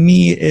telling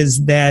me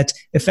is that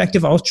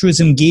effective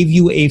altruism gave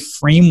you a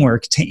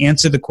framework to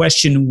answer the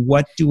question,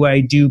 what do I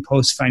do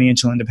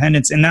post-financial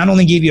independence? And not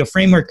only gave you a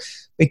framework,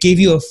 but gave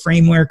you a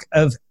framework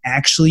of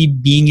actually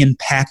being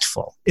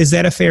impactful. Is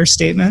that a fair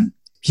statement?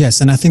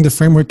 Yes, and I think the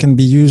framework can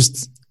be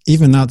used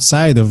even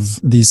outside of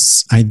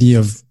this idea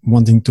of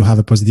wanting to have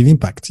a positive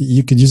impact.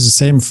 You could use the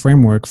same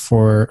framework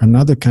for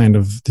another kind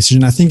of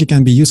decision. I think it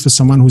can be used for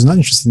someone who's not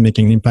interested in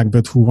making an impact,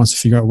 but who wants to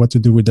figure out what to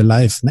do with their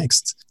life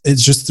next.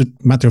 It's just a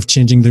matter of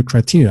changing the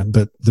criteria,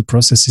 but the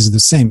process is the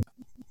same.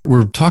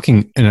 We're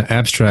talking in an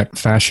abstract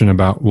fashion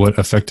about what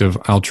effective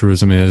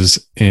altruism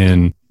is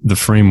in the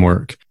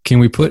framework. Can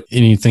we put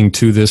anything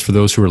to this for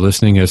those who are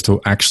listening as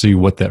to actually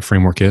what that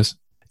framework is?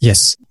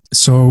 Yes.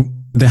 So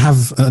they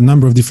have a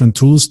number of different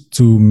tools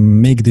to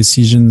make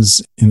decisions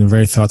in a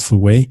very thoughtful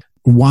way.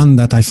 One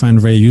that I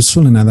find very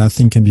useful and that I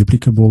think can be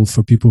applicable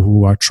for people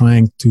who are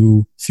trying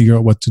to figure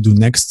out what to do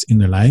next in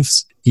their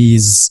lives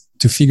is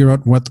to figure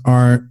out what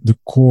are the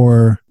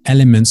core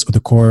elements or the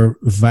core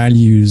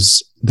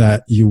values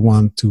that you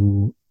want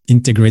to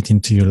integrate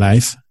into your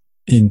life,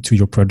 into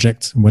your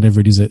project,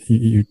 whatever it is that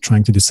you're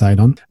trying to decide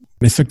on.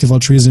 Effective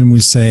altruism will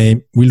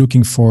say we're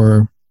looking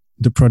for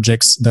the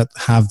projects that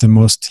have the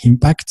most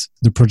impact,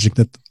 the projects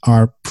that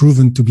are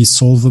proven to be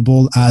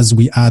solvable as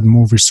we add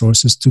more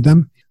resources to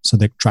them. So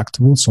they're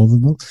tractable,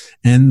 solvable,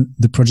 and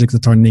the projects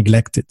that are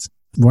neglected.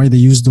 Why they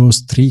use those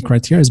three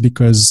criteria is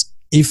because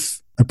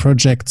if a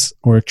project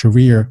or a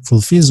career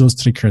fulfills those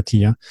three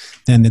criteria,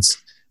 then it's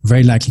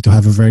very likely to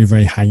have a very,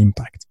 very high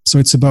impact. So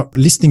it's about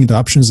listing the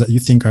options that you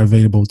think are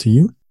available to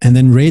you and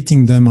then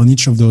rating them on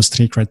each of those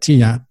three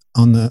criteria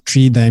on a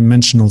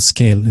three-dimensional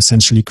scale,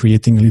 essentially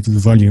creating a little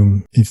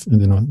volume,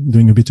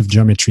 doing a bit of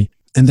geometry,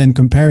 and then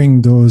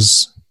comparing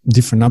those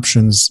different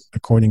options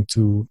according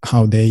to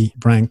how they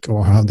rank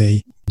or how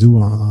they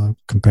do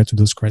compared to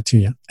those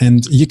criteria.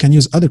 And you can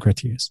use other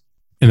criteria.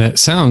 And that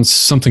sounds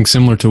something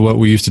similar to what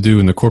we used to do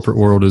in the corporate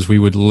world, is we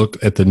would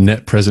look at the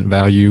net present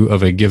value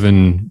of a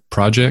given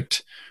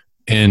project.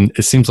 And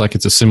it seems like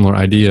it's a similar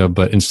idea,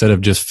 but instead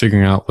of just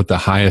figuring out what the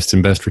highest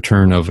and best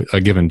return of a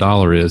given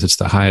dollar is, it's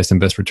the highest and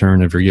best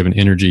return of your given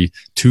energy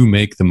to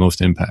make the most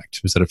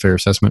impact. Is that a fair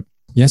assessment?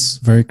 Yes,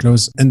 very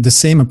close. And the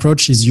same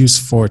approach is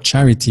used for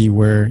charity,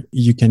 where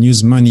you can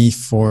use money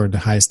for the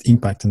highest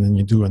impact, and then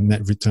you do a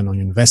net return on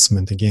your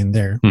investment again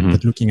there,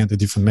 but looking at a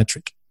different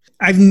metric.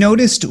 I've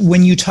noticed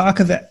when you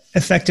talk of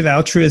effective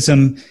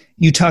altruism,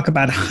 you talk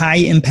about high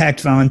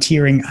impact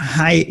volunteering,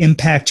 high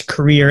impact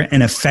career,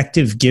 and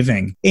effective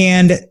giving.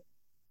 And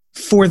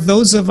for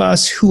those of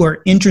us who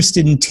are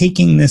interested in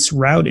taking this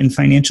route in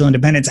financial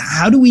independence,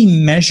 how do we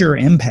measure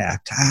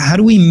impact? How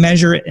do we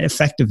measure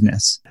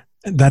effectiveness?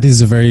 That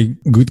is a very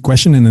good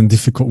question and a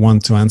difficult one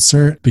to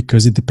answer,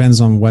 because it depends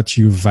on what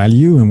you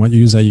value and what you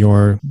use as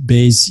your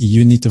base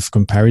unit of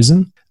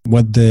comparison.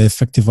 What the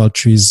effective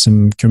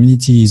altruism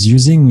community is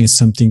using is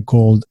something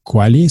called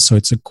QALY. So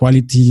it's a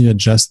quality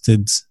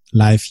adjusted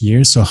life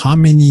year. So how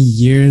many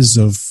years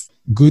of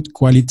good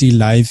quality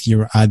life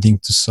you're adding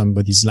to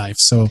somebody's life.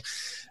 So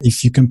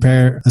if you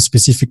compare a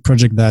specific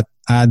project that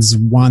adds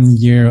 1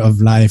 year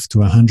of life to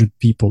 100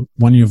 people,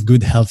 1 year of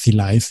good, healthy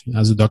life,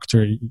 as a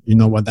doctor, you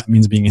know what that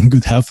means, being in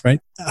good health, right?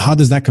 How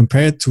does that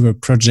compare to a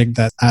project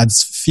that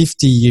adds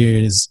 50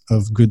 years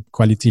of good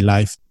quality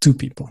life to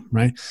people,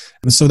 right?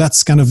 And so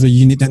that's kind of a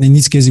unit. And in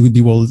this case, it would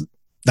be, well,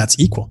 that's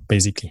equal,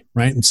 basically,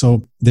 right? And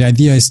so the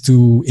idea is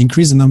to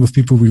increase the number of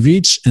people we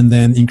reach and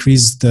then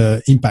increase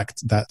the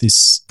impact that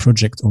this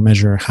project or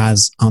measure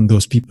has on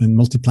those people, and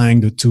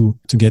multiplying the two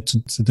to get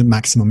to the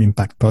maximum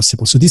impact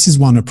possible. So this is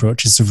one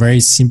approach. It's a very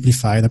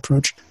simplified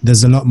approach.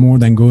 There's a lot more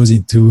that goes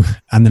into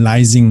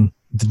analyzing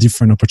the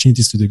different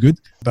opportunities to do good,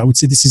 but I would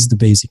say this is the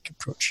basic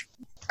approach.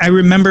 I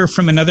remember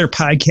from another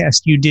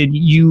podcast you did,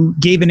 you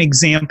gave an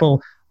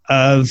example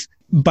of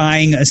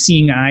buying a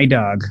seeing eye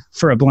dog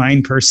for a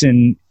blind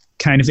person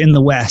kind of in the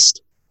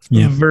West,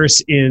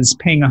 versus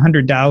paying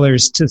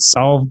 $100 to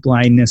solve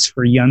blindness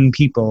for young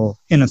people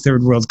in a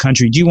third world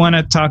country. Do you want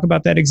to talk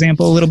about that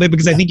example a little bit?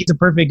 Because I think it's a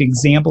perfect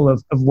example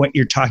of what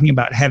you're talking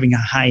about, having a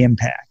high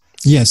impact.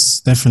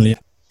 Yes, definitely.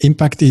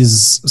 Impact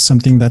is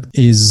something that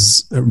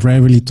is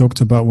rarely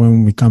talked about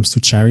when it comes to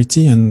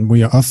charity, and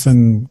we are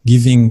often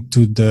giving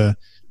to the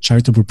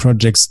charitable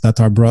projects that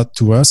are brought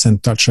to us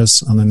and touch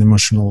us on an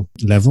emotional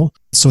level.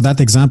 So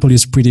that example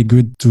is pretty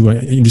good to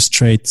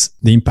illustrate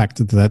the impact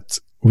that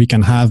we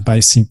can have by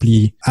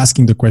simply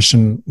asking the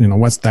question,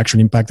 what's the actual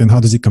impact and how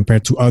does it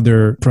compare to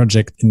other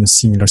projects in a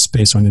similar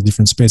space or in a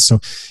different space? So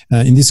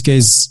in this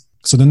case,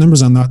 so the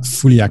numbers are not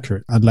fully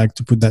accurate. I'd like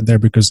to put that there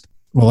because,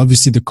 well,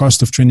 obviously the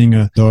cost of training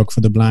a dog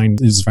for the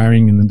blind is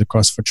varying, and then the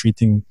cost for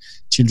treating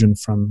children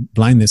from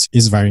blindness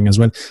is varying as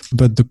well.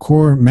 But the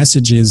core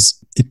message is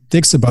it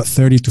takes about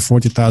 $30,000 to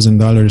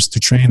 $40,000 to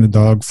train a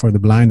dog for the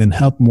blind and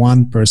help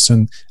one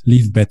person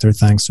live better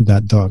thanks to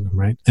that dog,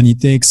 right? And it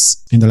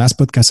takes, in the last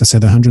podcast I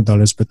said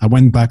 $100, but I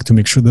went back to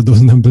make sure that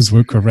those numbers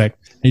were correct.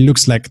 It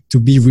looks like to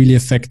be really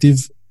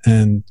effective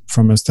and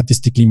from a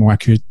statistically more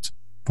accurate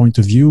point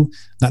of view,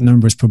 that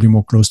number is probably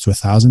more close to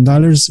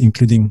 $1,000,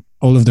 including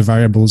all of the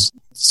variables.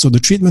 So the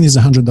treatment is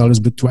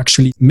 $100, but to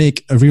actually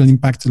make a real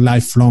impact,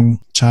 lifelong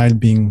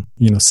child being,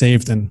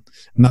 saved and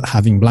not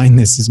having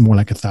blindness is more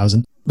like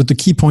 $1,000. But the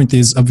key point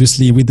is,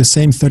 obviously, with the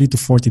same $30,000 to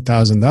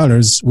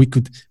 $40,000, we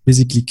could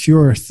basically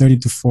cure 30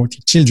 to 40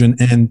 children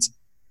and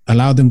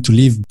allow them to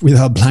live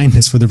without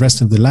blindness for the rest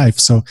of their life.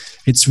 So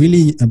it's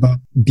really about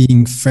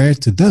being fair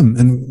to them.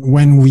 And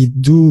when we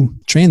do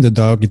train the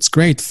dog, it's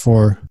great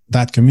for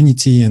that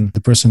community and the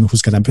person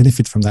who's going to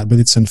benefit from that. But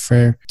it's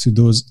unfair to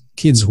those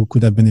kids who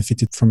could have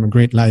benefited from a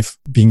great life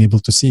being able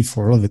to see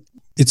for all of it.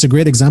 It's a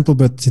great example,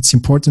 but it's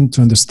important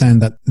to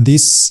understand that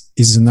this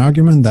is an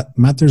argument that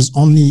matters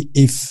only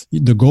if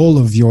the goal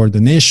of your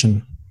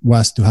donation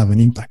was to have an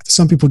impact.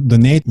 Some people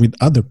donate with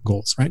other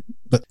goals, right?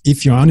 But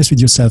if you're honest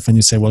with yourself and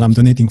you say, well, I'm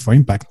donating for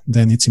impact,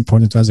 then it's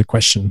important to ask the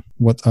question,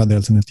 what are the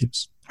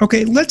alternatives?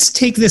 Okay, let's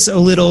take this a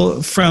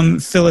little from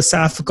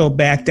philosophical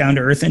back down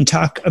to earth and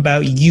talk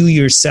about you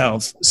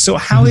yourself. So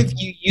how have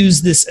you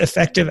used this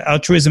effective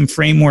altruism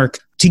framework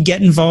to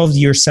get involved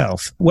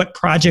yourself? What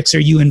projects are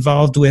you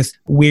involved with?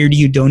 Where do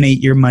you donate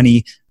your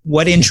money?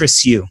 What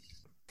interests you?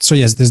 So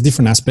yes, there's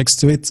different aspects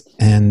to it.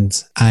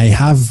 And I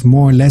have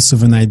more or less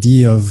of an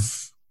idea of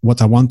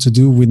what I want to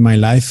do with my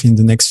life in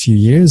the next few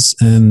years.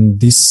 And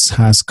this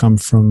has come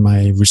from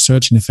my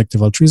research in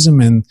effective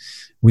altruism and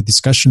with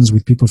discussions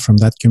with people from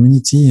that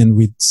community and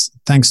with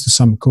thanks to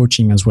some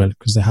coaching as well,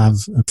 because they have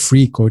a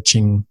free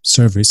coaching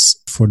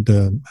service for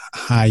the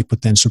high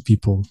potential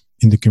people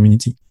in the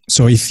community.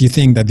 So if you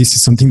think that this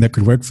is something that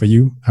could work for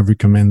you, I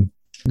recommend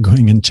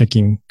going and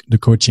checking the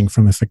coaching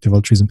from effective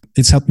altruism.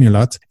 It's helped me a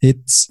lot.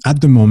 It's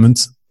at the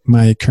moment,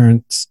 my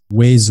current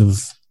ways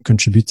of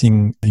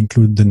contributing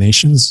include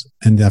donations,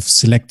 and I've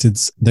selected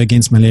the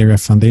Against Malaria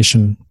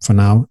Foundation for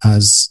now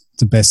as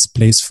the best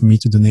place for me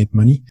to donate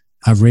money.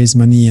 I've raised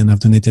money and I've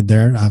donated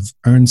there. I've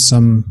earned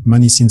some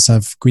money since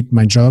I've quit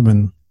my job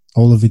and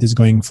All of it is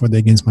going for the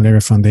Against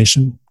Malaria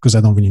Foundation because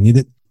I don't really need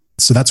it.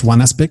 So that's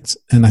one aspect.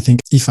 And I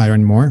think if I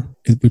earn more,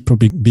 it will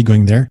probably be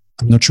going there.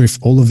 I'm not sure if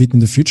all of it in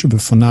the future,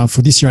 but for now,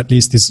 for this year at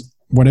least, is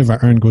whatever I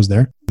earn goes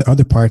there. The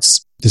other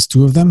parts, there's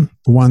two of them.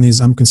 One is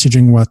I'm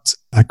considering what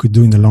I could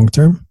do in the long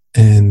term.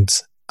 And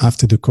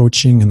after the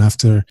coaching and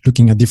after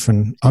looking at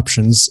different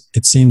options,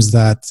 it seems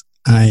that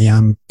I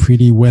am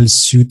pretty well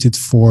suited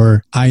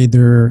for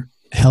either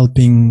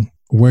helping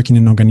work in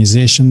an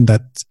organization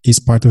that is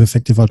part of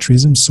effective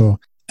altruism. So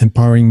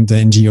empowering the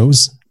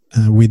NGOs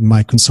with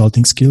my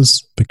consulting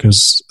skills,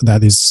 because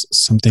that is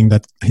something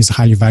that is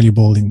highly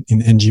valuable in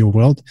NGO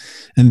world.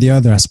 And the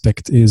other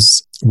aspect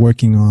is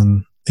working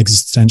on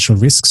existential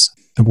risks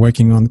and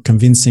working on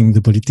convincing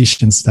the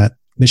politicians that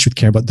they should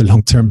care about the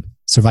long-term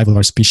survival of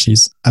our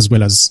species, as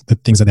well as the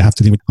things that they have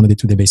to deal with on a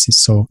day-to-day basis.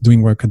 So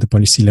doing work at the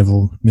policy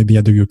level, maybe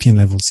at the European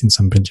level since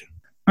I'm Belgian.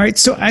 All right,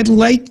 so I'd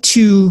like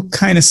to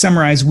kind of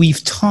summarize.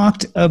 We've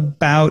talked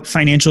about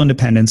financial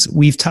independence.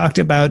 We've talked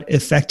about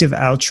effective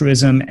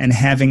altruism and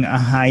having a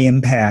high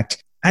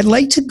impact. I'd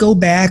like to go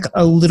back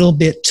a little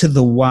bit to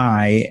the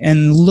why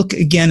and look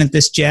again at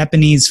this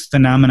Japanese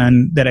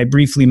phenomenon that I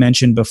briefly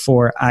mentioned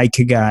before,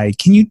 Ikigai.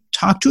 Can you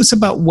talk to us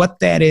about what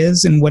that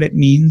is and what it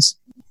means?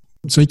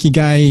 So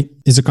Ikigai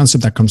is a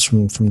concept that comes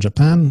from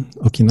Japan,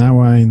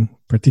 Okinawa in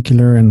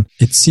particular, and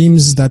it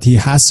seems that it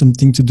has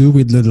something to do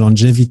with the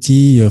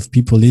longevity of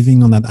people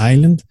living on that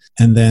island.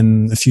 And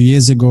then a few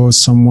years ago,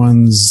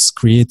 someone's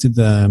created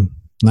a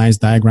nice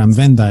diagram,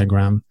 Venn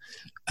diagram,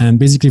 and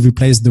basically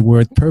replaced the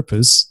word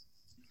purpose,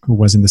 who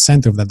was in the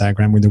center of that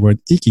diagram, with the word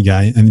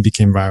Ikigai, and it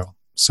became viral.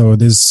 So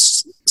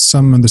there's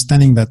some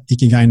understanding that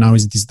Ikigai now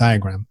is this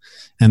diagram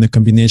and a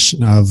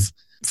combination of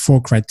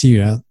 4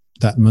 criteria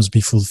that must be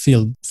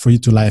fulfilled for you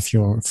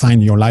to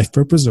find your life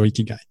purpose or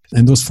Ikigai.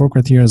 And those 4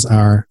 criteria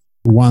are: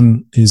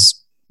 1 is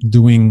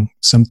doing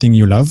something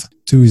you love.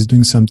 2 is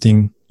doing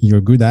something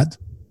you're good at.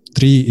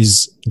 3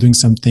 is doing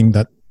something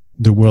that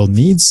the world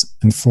needs.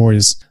 And 4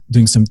 is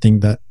doing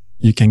something that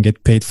you can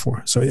get paid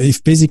for. So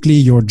if basically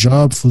your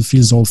job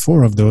fulfills all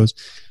 4 of those,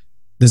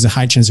 there's a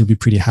high chance you'll be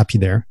pretty happy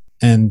there,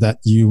 and that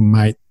you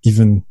might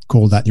even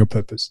call that your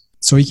purpose.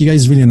 So Ikigai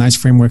is really a nice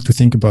framework to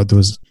think about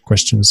those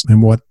questions.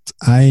 And what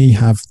I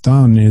have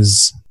done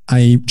is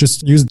I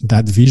just used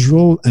that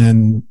visual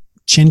and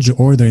change the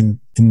order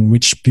in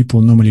which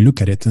people normally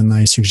look at it. And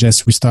I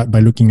suggest we start by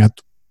looking at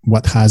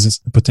what has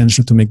the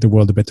potential to make the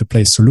world a better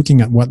place. So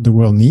looking at what the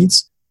world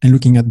needs and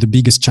looking at the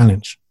biggest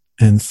challenge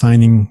and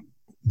finding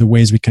the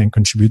ways we can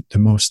contribute the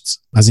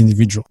most as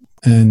individual.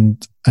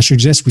 And I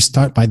suggest we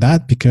start by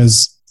that,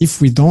 because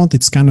if we don't,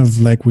 it's kind of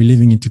like we're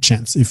living into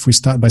chance. If we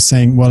start by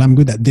saying, well, I'm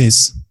good at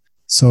this,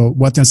 so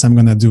what else I'm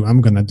going to do?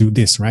 I'm going to do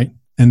this, right?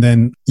 And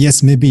then,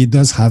 yes, maybe it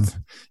does have,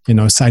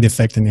 a side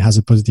effect and it has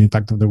a positive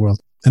impact on the world.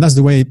 And that's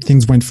the way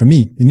things went for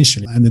me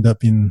initially. I ended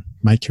up in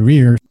my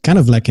career kind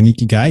of like an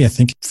Ikigai. I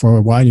think for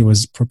a while it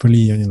was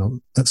properly,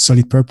 a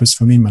solid purpose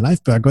for me in my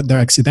life, but I got there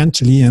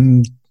accidentally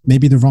and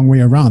maybe the wrong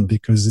way around,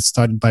 because it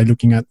started by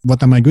looking at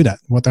what am I good at?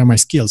 What are my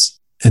skills?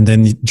 And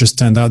then it just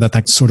turned out that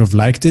I sort of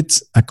liked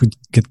it. I could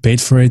get paid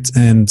for it,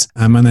 and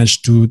I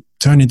managed to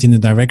turn it in a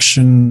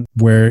direction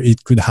where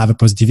it could have a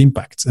positive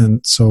impact.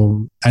 And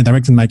so I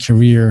directed my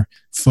career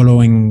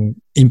following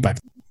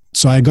impact.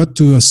 So I got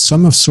to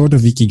some sort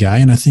of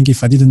Ikigai. And I think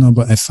if I didn't know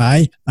about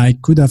FI, I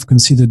could have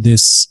considered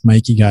this my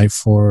Ikigai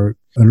for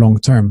a long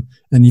term.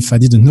 And if I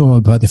didn't know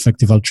about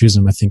effective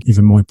altruism, I think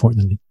even more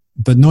importantly.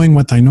 But knowing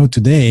what I know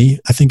today,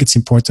 I think it's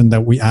important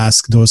that we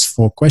ask those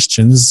 4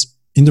 questions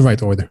in the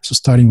right order. So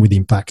starting with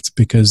impact,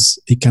 because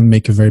it can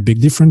make a very big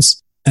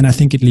difference. And I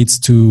think it leads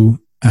to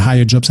a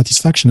higher job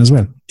satisfaction as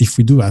well, if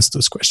we do ask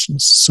those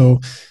questions. So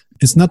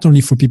it's not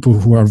only for people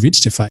who are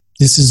reached FI.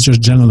 This is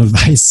just general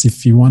advice.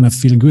 If you want to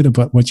feel good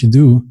about what you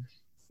do,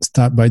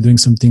 start by doing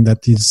something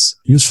that is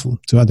useful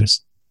to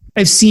others.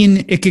 I've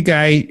seen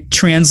Ikigai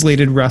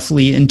translated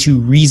roughly into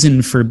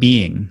reason for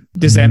being.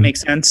 Does that make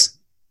sense?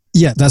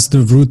 Yeah, that's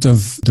the root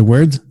of the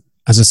word.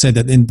 As I said,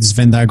 that in this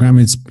Venn diagram,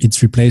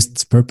 it's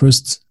replaced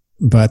purpose.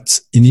 But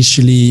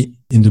initially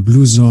in the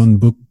Blue Zone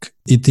book,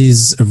 it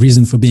is a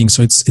reason for being.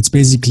 So it's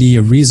basically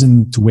a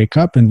reason to wake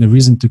up and a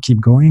reason to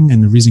keep going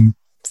and a reason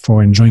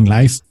for enjoying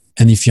life.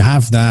 And if you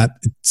have that,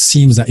 it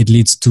seems that it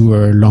leads to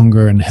a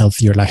longer and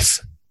healthier life.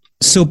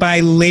 So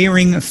by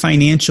layering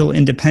financial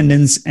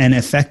independence and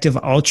effective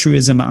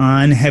altruism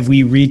on, have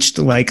we reached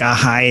like a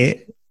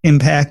high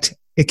impact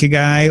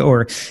Ikigai?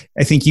 Or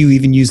I think you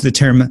even used the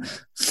term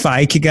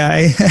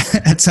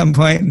Ikigai at some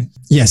point.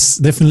 Yes,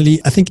 definitely.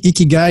 I think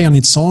Ikigai on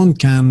its own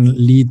can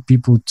lead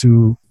people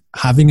to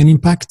having an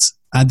impact.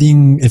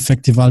 Adding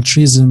effective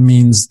altruism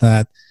means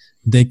that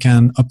they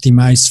can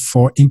optimize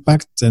for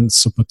impact, and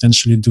so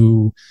potentially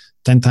do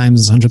 10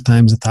 times, 100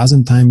 times,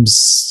 1,000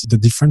 times the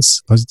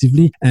difference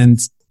positively. And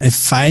a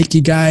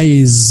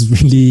Ikigai is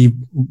really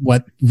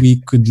what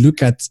we could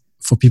look at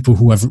for people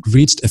who have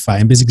reached FI,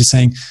 and basically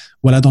saying,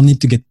 well, I don't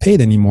need to get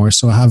paid anymore,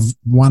 so I have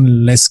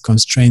one less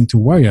constraint to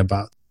worry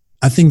about.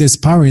 I think there's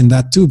power in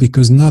that too,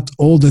 because not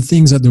all the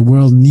things that the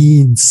world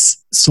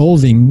needs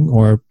solving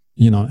or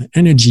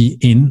energy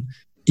in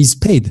is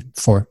paid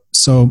for.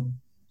 So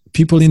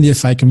people in the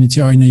FI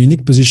community are in a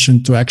unique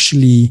position to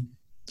actually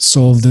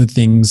solve the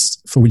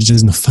things for which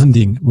there's no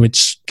funding,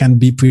 which can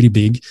be pretty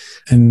big,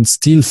 and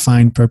still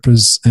find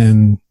purpose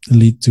and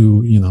lead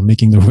to,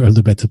 making the world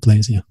a better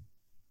place. Yeah.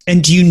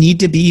 And do you need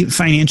to be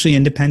financially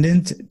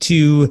independent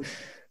to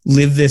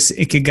live this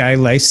ikigai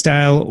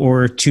lifestyle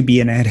or to be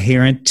an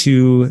adherent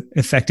to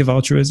effective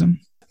altruism?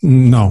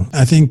 No,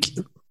 I think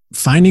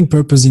finding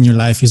purpose in your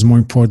life is more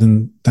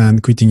important than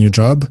quitting your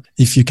job.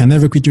 If you can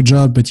never quit your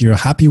job, but you're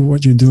happy with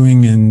what you're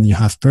doing and you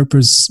have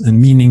purpose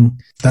and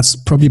meaning, that's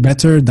probably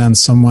better than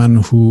someone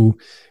who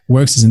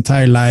works his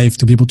entire life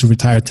to be able to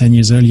retire 10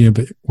 years earlier,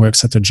 but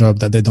works at a job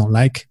that they don't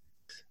like.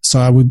 So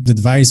I would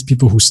advise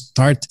people who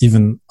start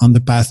even on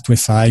the path to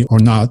FI or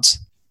not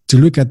to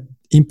look at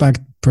impact,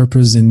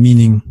 purpose, and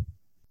meaning,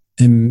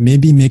 and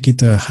maybe make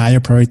it a higher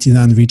priority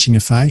than reaching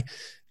FI,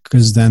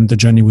 because then the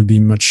journey will be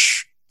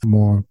much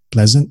more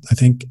pleasant, I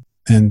think,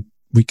 and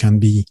we can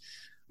be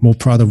more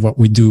proud of what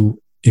we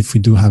do if we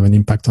do have an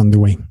impact on the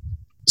way.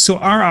 So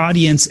our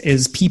audience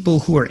is people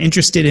who are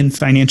interested in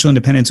financial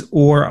independence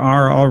or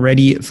are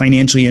already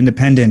financially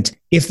independent.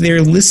 If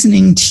they're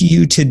listening to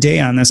you today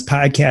on this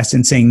podcast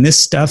and saying, this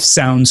stuff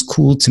sounds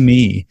cool to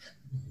me,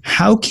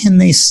 how can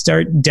they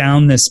start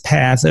down this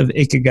path of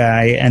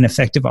ikigai and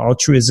effective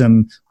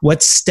altruism?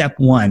 What's step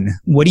one?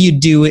 What do you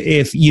do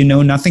if you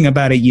know nothing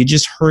about it? You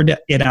just heard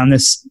it on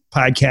this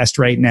podcast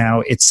right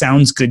now. It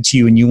sounds good to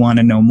you and you want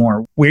to know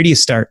more. Where do you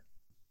start?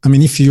 I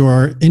mean, if you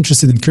are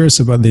interested and curious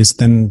about this,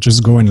 then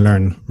just go and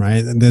learn,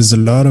 right? There's a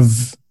lot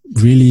of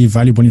really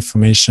valuable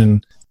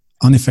information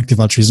on effective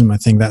altruism. I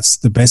think that's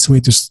the best way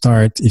to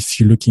start if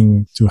you're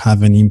looking to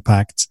have an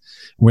impact,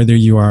 whether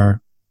you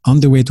are on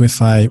the way to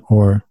FI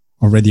or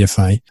already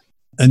FI.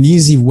 An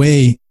easy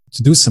way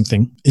to do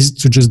something is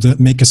to just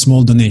make a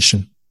small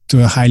donation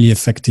to a highly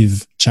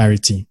effective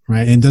charity,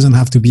 right? It doesn't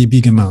have to be a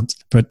big amount,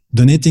 but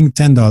donating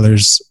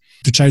 $10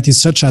 to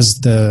charities such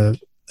as the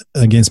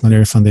Against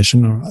Malaria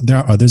Foundation, or there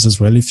are others as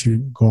well. If you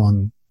go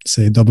on,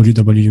 say,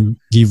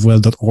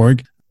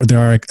 www.givewell.org, there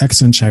are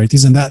excellent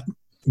charities, and that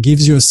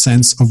gives you a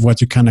sense of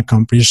what you can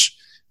accomplish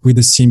with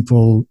a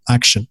simple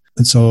action.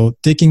 And so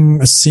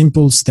taking a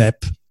simple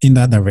step in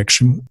that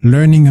direction,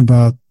 learning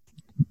about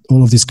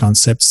all of these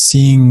concepts,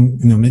 seeing,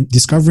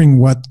 discovering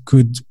what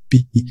could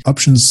be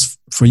options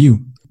for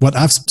you. What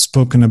I've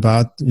spoken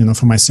about,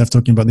 for myself,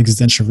 talking about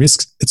existential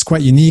risks, it's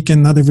quite unique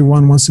and not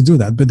everyone wants to do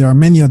that. But there are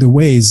many other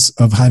ways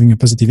of having a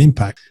positive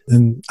impact.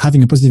 And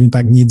having a positive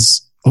impact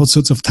needs all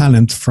sorts of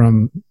talent,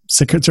 from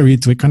secretary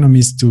to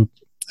economist to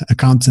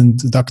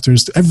accountant,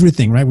 doctors, to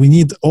everything, right? We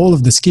need all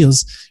of the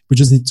skills. We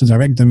just need to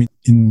direct them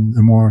in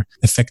a more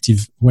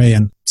effective way.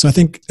 And so I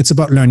think it's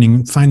about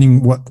learning,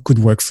 finding what could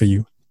work for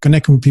you.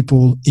 Connecting with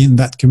people in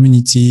that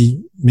community,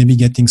 maybe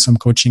getting some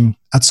coaching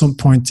at some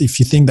point. If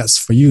you think that's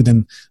for you,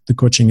 then the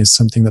coaching is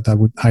something that I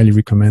would highly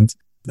recommend.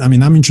 I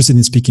mean, I'm interested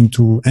in speaking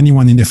to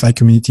anyone in the FI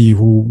community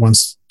who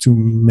wants to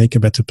make a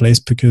better place,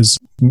 because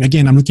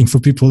again, I'm looking for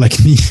people like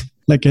me,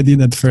 like I did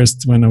at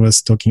first when I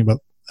was talking about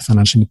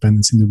financial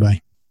independence in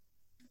Dubai.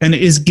 And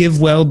is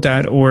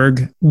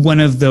givewell.org one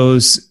of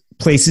those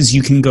places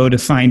you can go to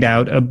find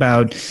out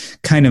about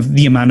kind of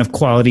the amount of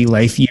quality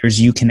life years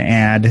you can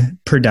add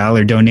per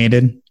dollar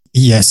donated?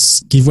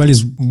 Yes. GiveWell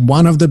is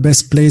one of the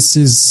best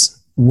places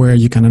where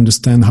you can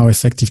understand how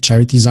effective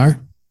charities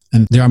are.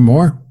 And there are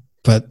more,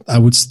 but I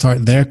would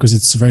start there because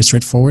it's very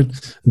straightforward.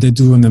 They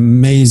do an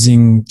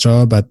amazing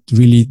job at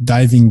really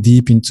diving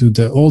deep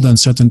into all the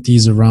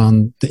uncertainties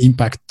around the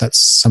impact that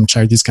some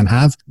charities can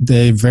have.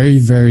 They're very,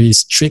 very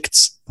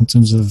strict in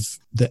terms of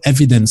the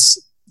evidence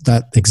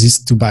that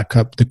exists to back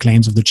up the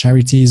claims of the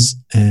charities,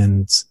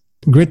 and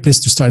a great place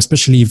to start,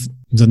 especially if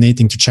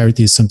donating to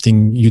charity is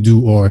something you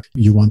do or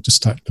you want to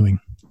start doing.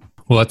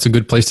 Well, that's a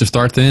good place to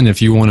start then.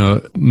 If you want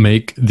to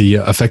make the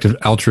effective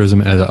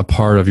altruism as a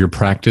part of your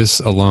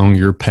practice along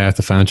your path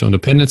to financial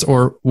independence,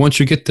 or once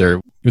you get there,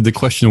 the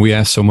question we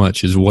ask so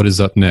much is, what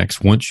is up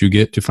next? Once you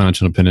get to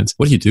financial independence,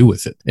 what do you do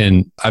with it?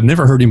 And I've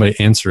never heard anybody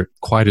answer it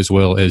quite as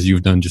well as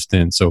you've done just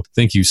then. So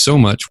thank you so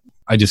much.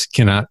 I just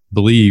cannot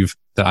believe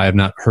that I have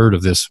not heard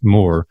of this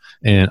more.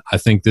 And I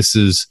think this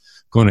is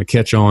going to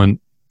catch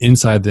on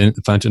inside the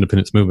financial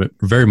independence movement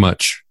very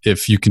much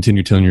if you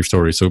continue telling your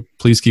story. So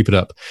please keep it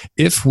up.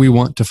 If we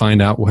want to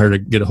find out where to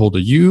get a hold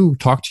of you,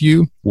 talk to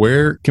you,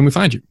 where can we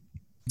find you?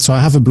 So I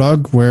have a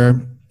blog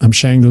where I'm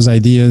sharing those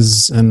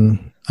ideas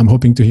and I'm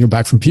hoping to hear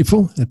back from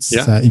people. It's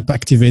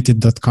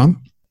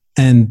impactivated.com.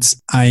 And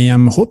I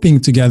am hoping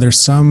to gather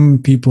some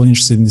people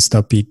interested in this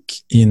topic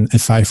in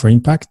FI for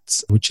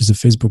Impact, which is a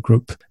Facebook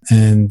group.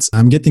 And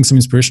I'm getting some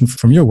inspiration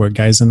from your work,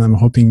 guys. And I'm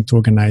hoping to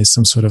organize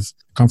some sort of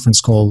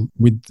conference call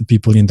with the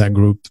people in that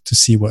group to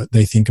see what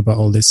they think about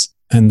all this,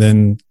 and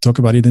then talk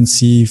about it and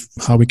see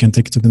how we can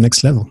take it to the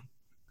next level.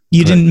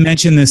 You didn't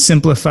mention the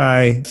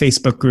Simplify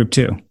Facebook group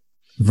too.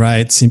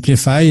 Right.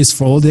 Simplify is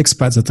for all the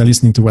expats that are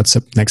listening to What's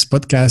Up Next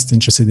podcast,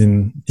 interested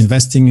in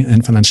investing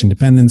and financial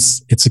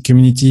independence. It's a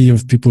community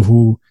of people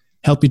who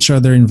help each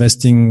other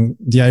investing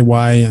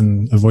DIY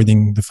and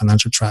avoiding the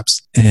financial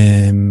traps.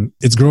 And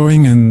it's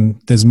growing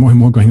and there's more and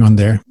more going on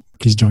there.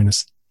 Please join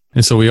us.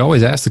 And so we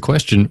always ask the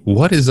question,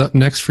 what is up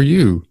next for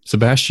you?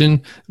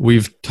 Sebastien,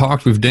 we've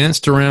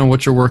danced around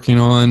what you're working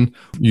on.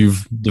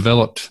 You've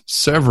developed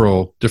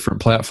several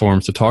different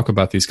platforms to talk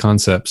about these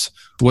concepts.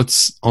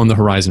 What's on the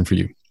horizon for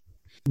you?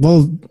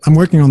 Well, I'm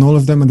working on all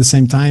of them at the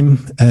same time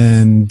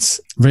and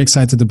very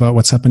excited about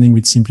what's happening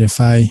with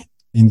Simplify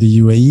in the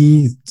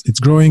UAE. It's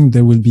growing.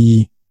 There will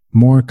be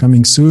more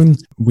coming soon.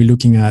 We're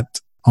looking at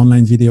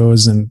online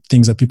videos and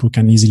things that people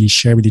can easily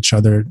share with each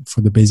other for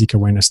the basic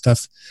awareness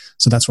stuff.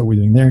 So that's what we're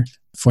doing there.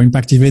 For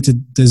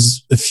Impactivated,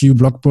 there's a few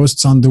blog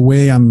posts on the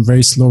way. I'm a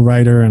very slow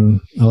writer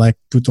and I like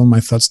put all my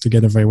thoughts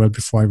together very well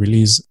before I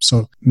release.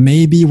 So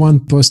maybe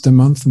one post a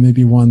month,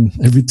 maybe one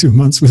every 2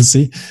 months, we'll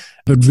see.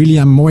 But really,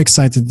 I'm more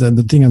excited. The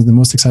thing I'm the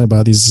most excited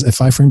about is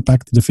FI for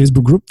Impact, the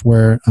Facebook group,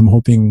 where I'm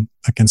hoping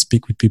I can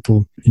speak with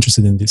people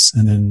interested in this.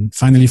 And then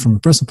finally, from a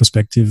personal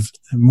perspective,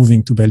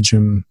 moving to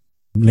Belgium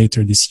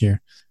later this year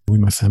with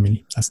my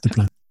family. That's the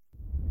plan.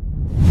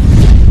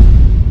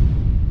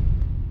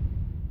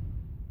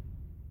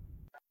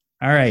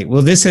 All right.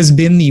 Well, this has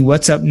been the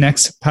What's Up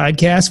Next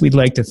podcast. We'd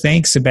like to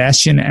thank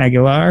Sebastien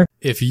Aguilar.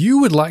 If you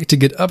would like to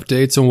get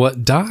updates on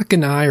what Doc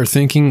and I are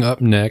thinking up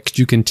next,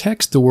 you can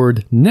text the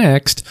word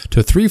NEXT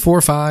to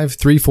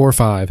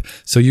 345-345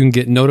 so you can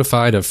get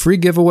notified of free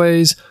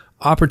giveaways,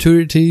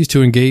 opportunities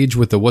to engage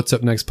with the What's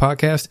Up Next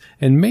podcast,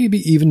 and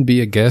maybe even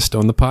be a guest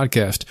on the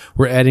podcast.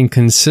 We're adding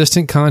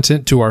consistent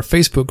content to our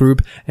Facebook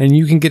group, and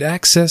you can get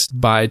access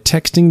by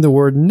texting the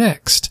word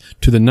NEXT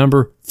to the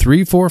number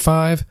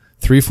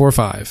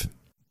 345-345.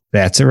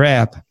 That's a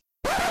wrap.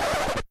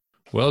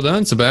 Well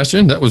done,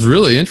 Sebastien. That was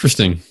really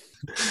interesting.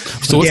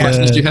 So what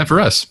lessons do you have for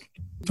us?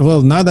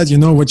 Well, now that you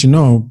know what you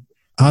know,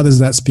 how does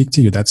that speak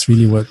to you? That's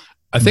really what...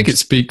 I think it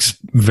speaks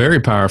very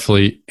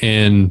powerfully,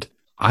 and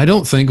I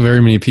don't think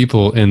very many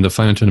people in the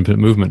financial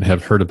independent movement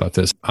have heard about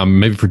this. I'm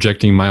maybe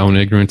projecting my own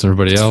ignorance on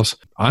everybody else.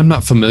 I'm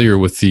not familiar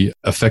with the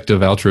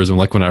effective altruism.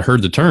 Like when I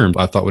heard the term,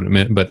 I thought what it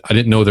meant, but I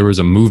didn't know there was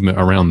a movement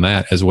around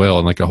that as well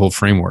and like a whole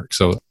framework.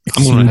 So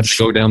I'm going to have to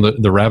go down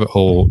the rabbit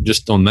hole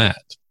just on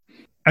that.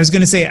 I was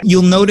going to say,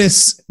 you'll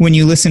notice when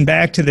you listen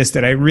back to this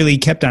that I really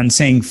kept on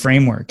saying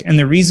framework. And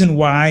the reason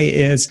why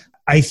is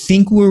I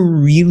think we're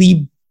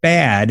really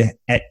bad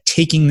at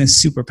taking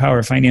this superpower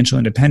of financial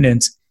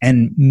independence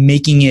and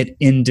making it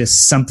into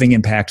something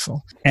impactful.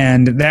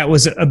 And that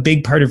was a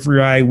big part of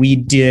why we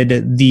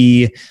did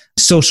the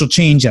social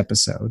change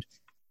episode.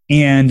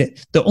 And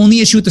the only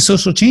issue with the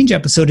social change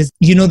episode is,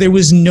 there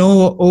was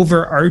no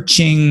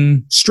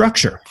overarching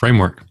structure.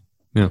 Framework.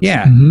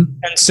 Yeah. Mm-hmm.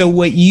 And so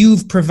what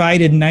you've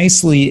provided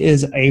nicely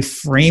is a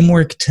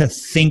framework to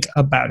think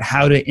about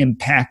how to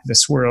impact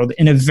this world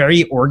in a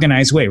very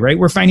organized way, right?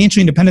 We're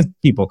financially independent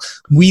people.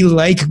 We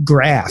like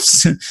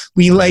graphs.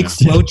 We like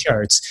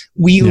flowcharts.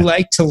 We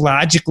like to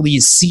logically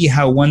see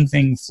how one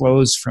thing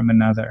flows from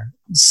another.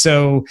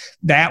 So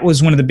that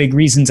was one of the big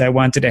reasons I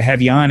wanted to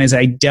have you on, as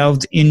I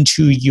delved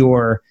into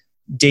your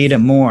data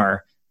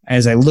more,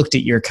 as I looked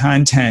at your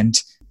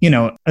content.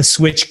 A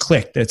switch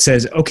clicked that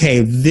says,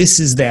 okay,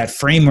 this is that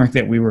framework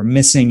that we were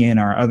missing in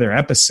our other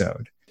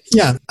episode.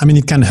 Yeah,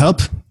 it can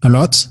help a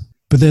lot,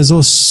 but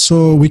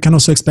we can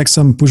also expect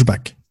some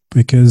pushback,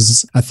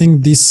 because I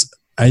think this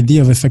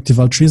idea of effective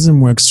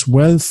altruism works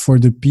well for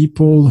the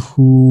people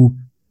who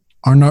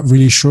are not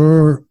really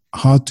sure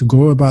how to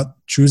go about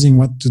choosing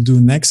what to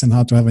do next and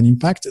how to have an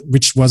impact,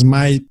 which was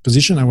my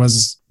position. I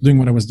was doing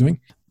what I was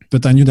doing,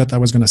 but I knew that I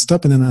was going to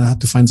stop and then I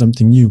had to find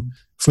something new.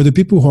 For the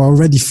people who are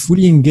already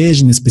fully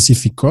engaged in a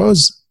specific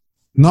cause,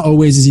 not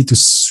always easy to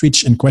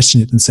switch and question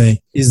it and say,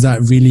 is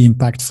that really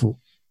impactful?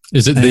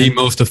 Is it the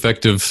most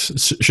effective?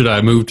 Should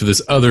I move to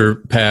this other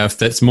path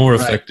that's more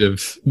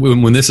effective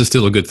when this is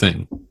still a good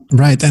thing?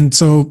 Right. And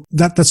so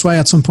that's why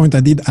at some point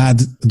I did add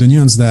the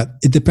nuance that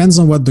it depends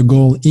on what the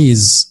goal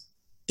is.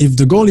 If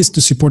the goal is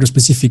to support a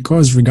specific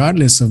cause,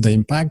 regardless of the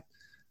impact,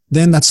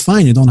 then that's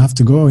fine. You don't have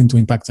to go into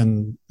impact,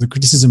 and the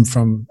criticism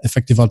from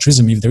effective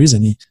altruism, if there is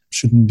any,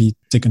 shouldn't be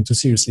taken too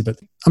seriously. But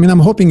I'm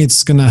hoping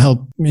it's going to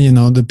help,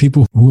 the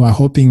people who are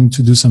hoping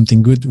to do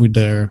something good with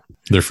their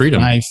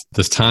freedom, life.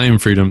 This time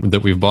freedom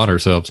that we've bought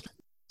ourselves.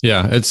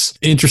 Yeah, it's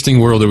an interesting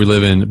world that we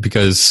live in,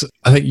 because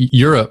I think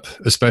Europe,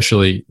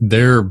 especially,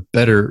 they're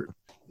better.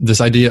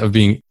 This idea of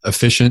being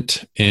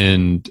efficient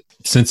and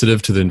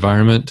sensitive to the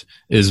environment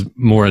is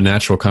more a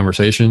natural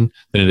conversation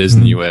than it is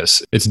in the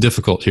US. It's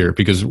difficult here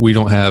because we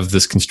don't have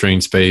this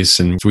constrained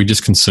space and we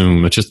just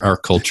consume. It's just our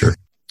culture.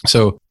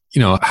 So,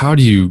 how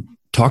do you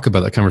talk about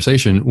that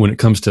conversation when it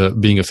comes to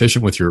being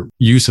efficient with your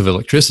use of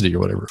electricity or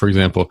whatever, for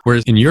example?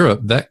 Whereas in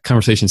Europe, that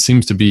conversation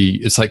seems to be,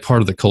 it's like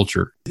part of the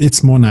culture.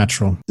 It's more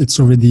natural. It's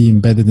already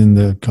embedded in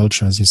the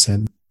culture, as you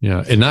said.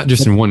 Yeah, and not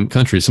just in one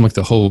country. It seems like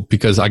the whole,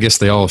 because I guess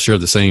they all share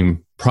the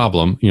same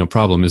problem.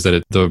 Problem is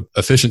that the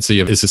efficiency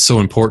of it is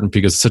so important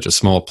because it's such a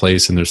small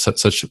place and there's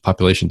such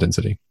population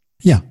density.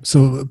 Yeah,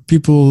 so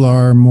people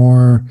are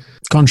more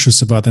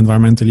conscious about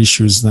environmental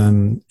issues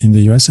than in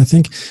the US, I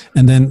think.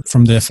 And then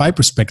from the FI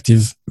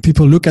perspective,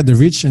 people look at the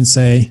rich and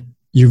say,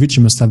 you're rich,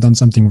 you must have done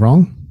something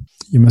wrong.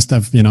 You must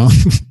have,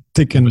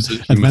 taken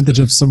advantage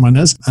of someone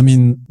else. I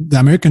mean, the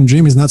American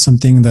dream is not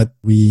something that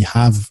we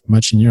have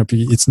much in Europe.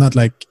 It's not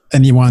like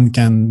anyone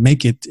can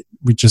make it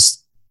with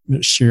just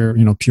sheer,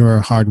 pure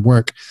hard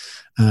work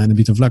and a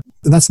bit of luck.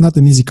 That's not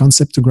an easy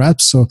concept to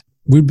grasp. So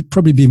we'll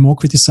probably be more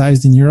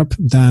criticized in Europe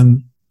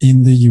than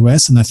in the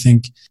US. And I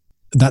think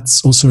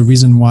that's also a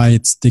reason why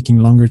it's taking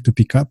longer to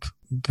pick up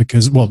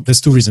because, there's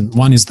two reasons.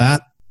 One is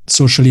that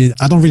socially,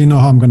 I don't really know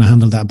how I'm going to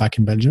handle that back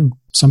in Belgium.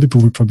 Some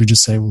people would probably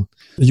just say, well,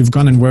 you've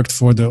gone and worked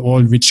for the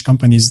all rich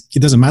companies. It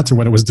doesn't matter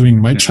what I was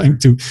doing, right? Trying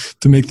to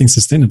make things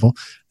sustainable.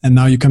 And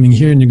now you're coming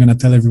here and you're going to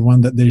tell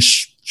everyone that they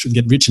should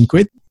get rich and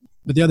quit.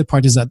 But the other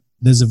part is that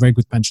there's a very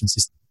good pension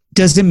system.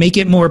 Does it make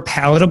it more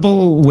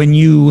palatable when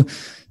you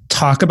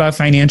talk about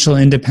financial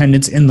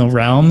independence in the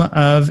realm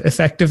of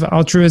effective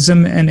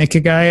altruism and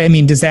ikigai? I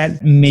mean, does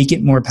that make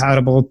it more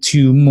palatable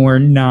to more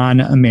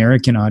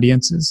non-American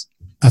audiences?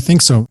 I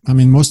think so. I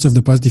mean, most of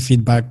the positive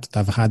feedback that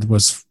I've had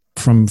was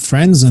from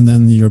friends and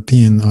then the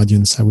European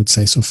audience, I would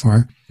say so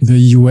far. The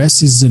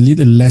US is a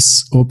little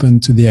less open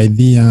to the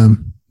idea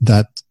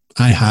that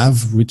I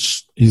have,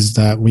 which is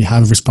that we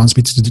have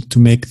responsibility to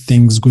make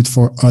things good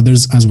for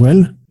others as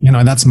well.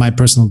 That's my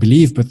personal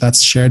belief, but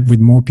that's shared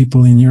with more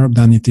people in Europe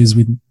than it is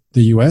with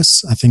the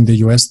US. I think the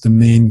US,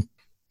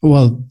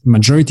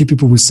 majority of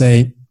people will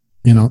say,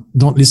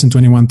 don't listen to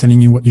anyone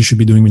telling you what you should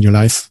be doing with your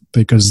life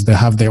because they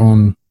have their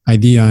own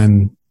idea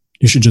and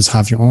you should just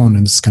have your own.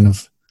 And it's kind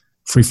of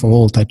free for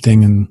all type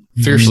thing. And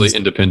fiercely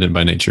independent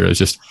by nature. It's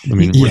just,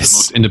 we're the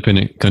most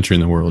independent country in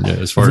the world. Yeah.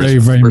 As far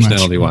as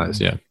personality wise.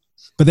 Yeah.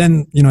 But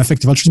then,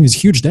 effective altruism is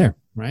huge there,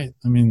 right?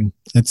 I mean,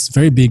 it's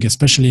very big,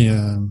 especially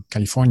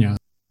California.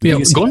 Yeah,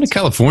 going to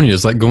California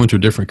is like going to a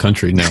different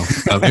country now.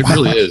 It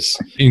really is,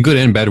 in good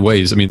and bad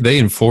ways. I mean, they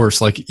enforce,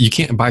 you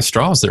can't buy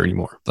straws there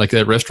anymore. Like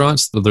at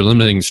restaurants, they're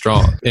eliminating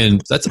straw,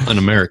 and that's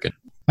un-American.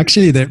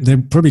 Actually,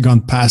 they've probably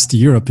gone past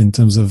Europe in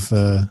terms of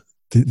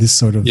this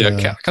sort of...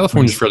 Yeah,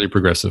 California's fairly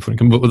progressive when it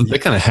comes, but they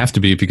kind of have to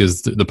be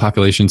because the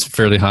population's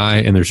fairly high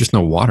and there's just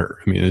no water.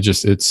 I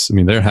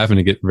mean, they're having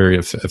to get very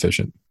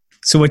efficient.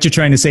 So what you're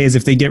trying to say is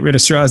if they get rid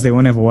of straws, they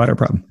won't have a water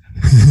problem.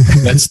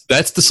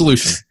 That's the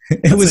solution.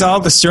 It was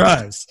all the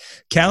straws.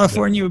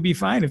 California would be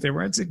fine if there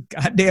weren't so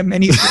goddamn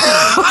many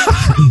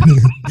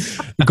straws.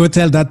 Go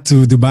tell that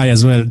to Dubai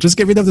as well. Just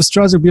get rid of the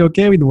straws, you'll be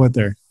okay with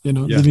water.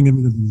 Living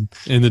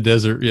in the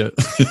desert, yeah.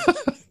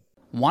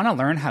 Want to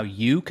learn how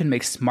you can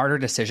make smarter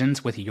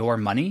decisions with your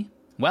money?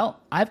 Well,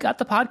 I've got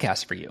the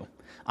podcast for you.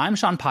 I'm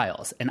Sean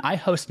Piles, and I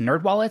host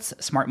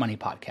NerdWallet's Smart Money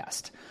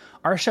Podcast.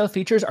 Our show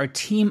features our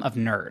team of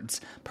nerds,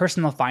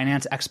 personal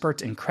finance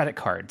experts in credit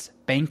cards,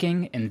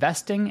 banking,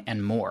 investing,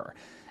 and more.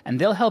 And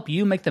they'll help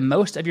you make the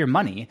most of your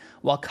money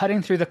while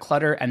cutting through the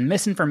clutter and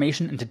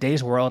misinformation in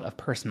today's world of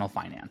personal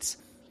finance.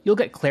 You'll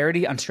get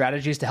clarity on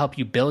strategies to help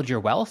you build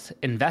your wealth,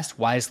 invest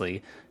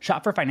wisely,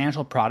 shop for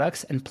financial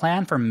products, and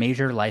plan for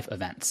major life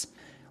events.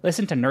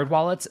 Listen to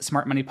NerdWallet's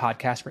Smart Money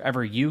Podcast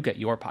wherever you get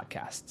your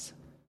podcasts.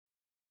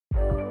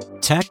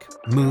 Tech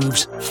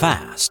moves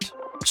fast.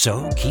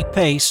 So keep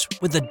pace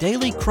with the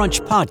Daily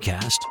Crunch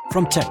podcast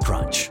from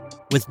TechCrunch.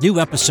 With new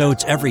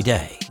episodes every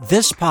day,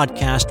 this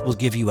podcast will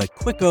give you a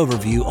quick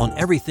overview on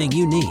everything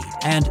you need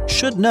and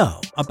should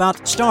know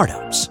about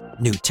startups,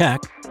 new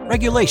tech,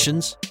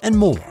 regulations, and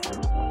more.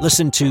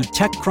 Listen to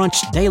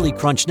TechCrunch Daily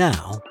Crunch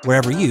now,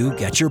 wherever you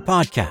get your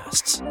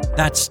podcasts.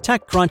 That's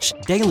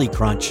TechCrunch Daily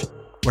Crunch,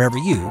 wherever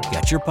you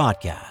get your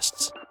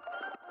podcasts.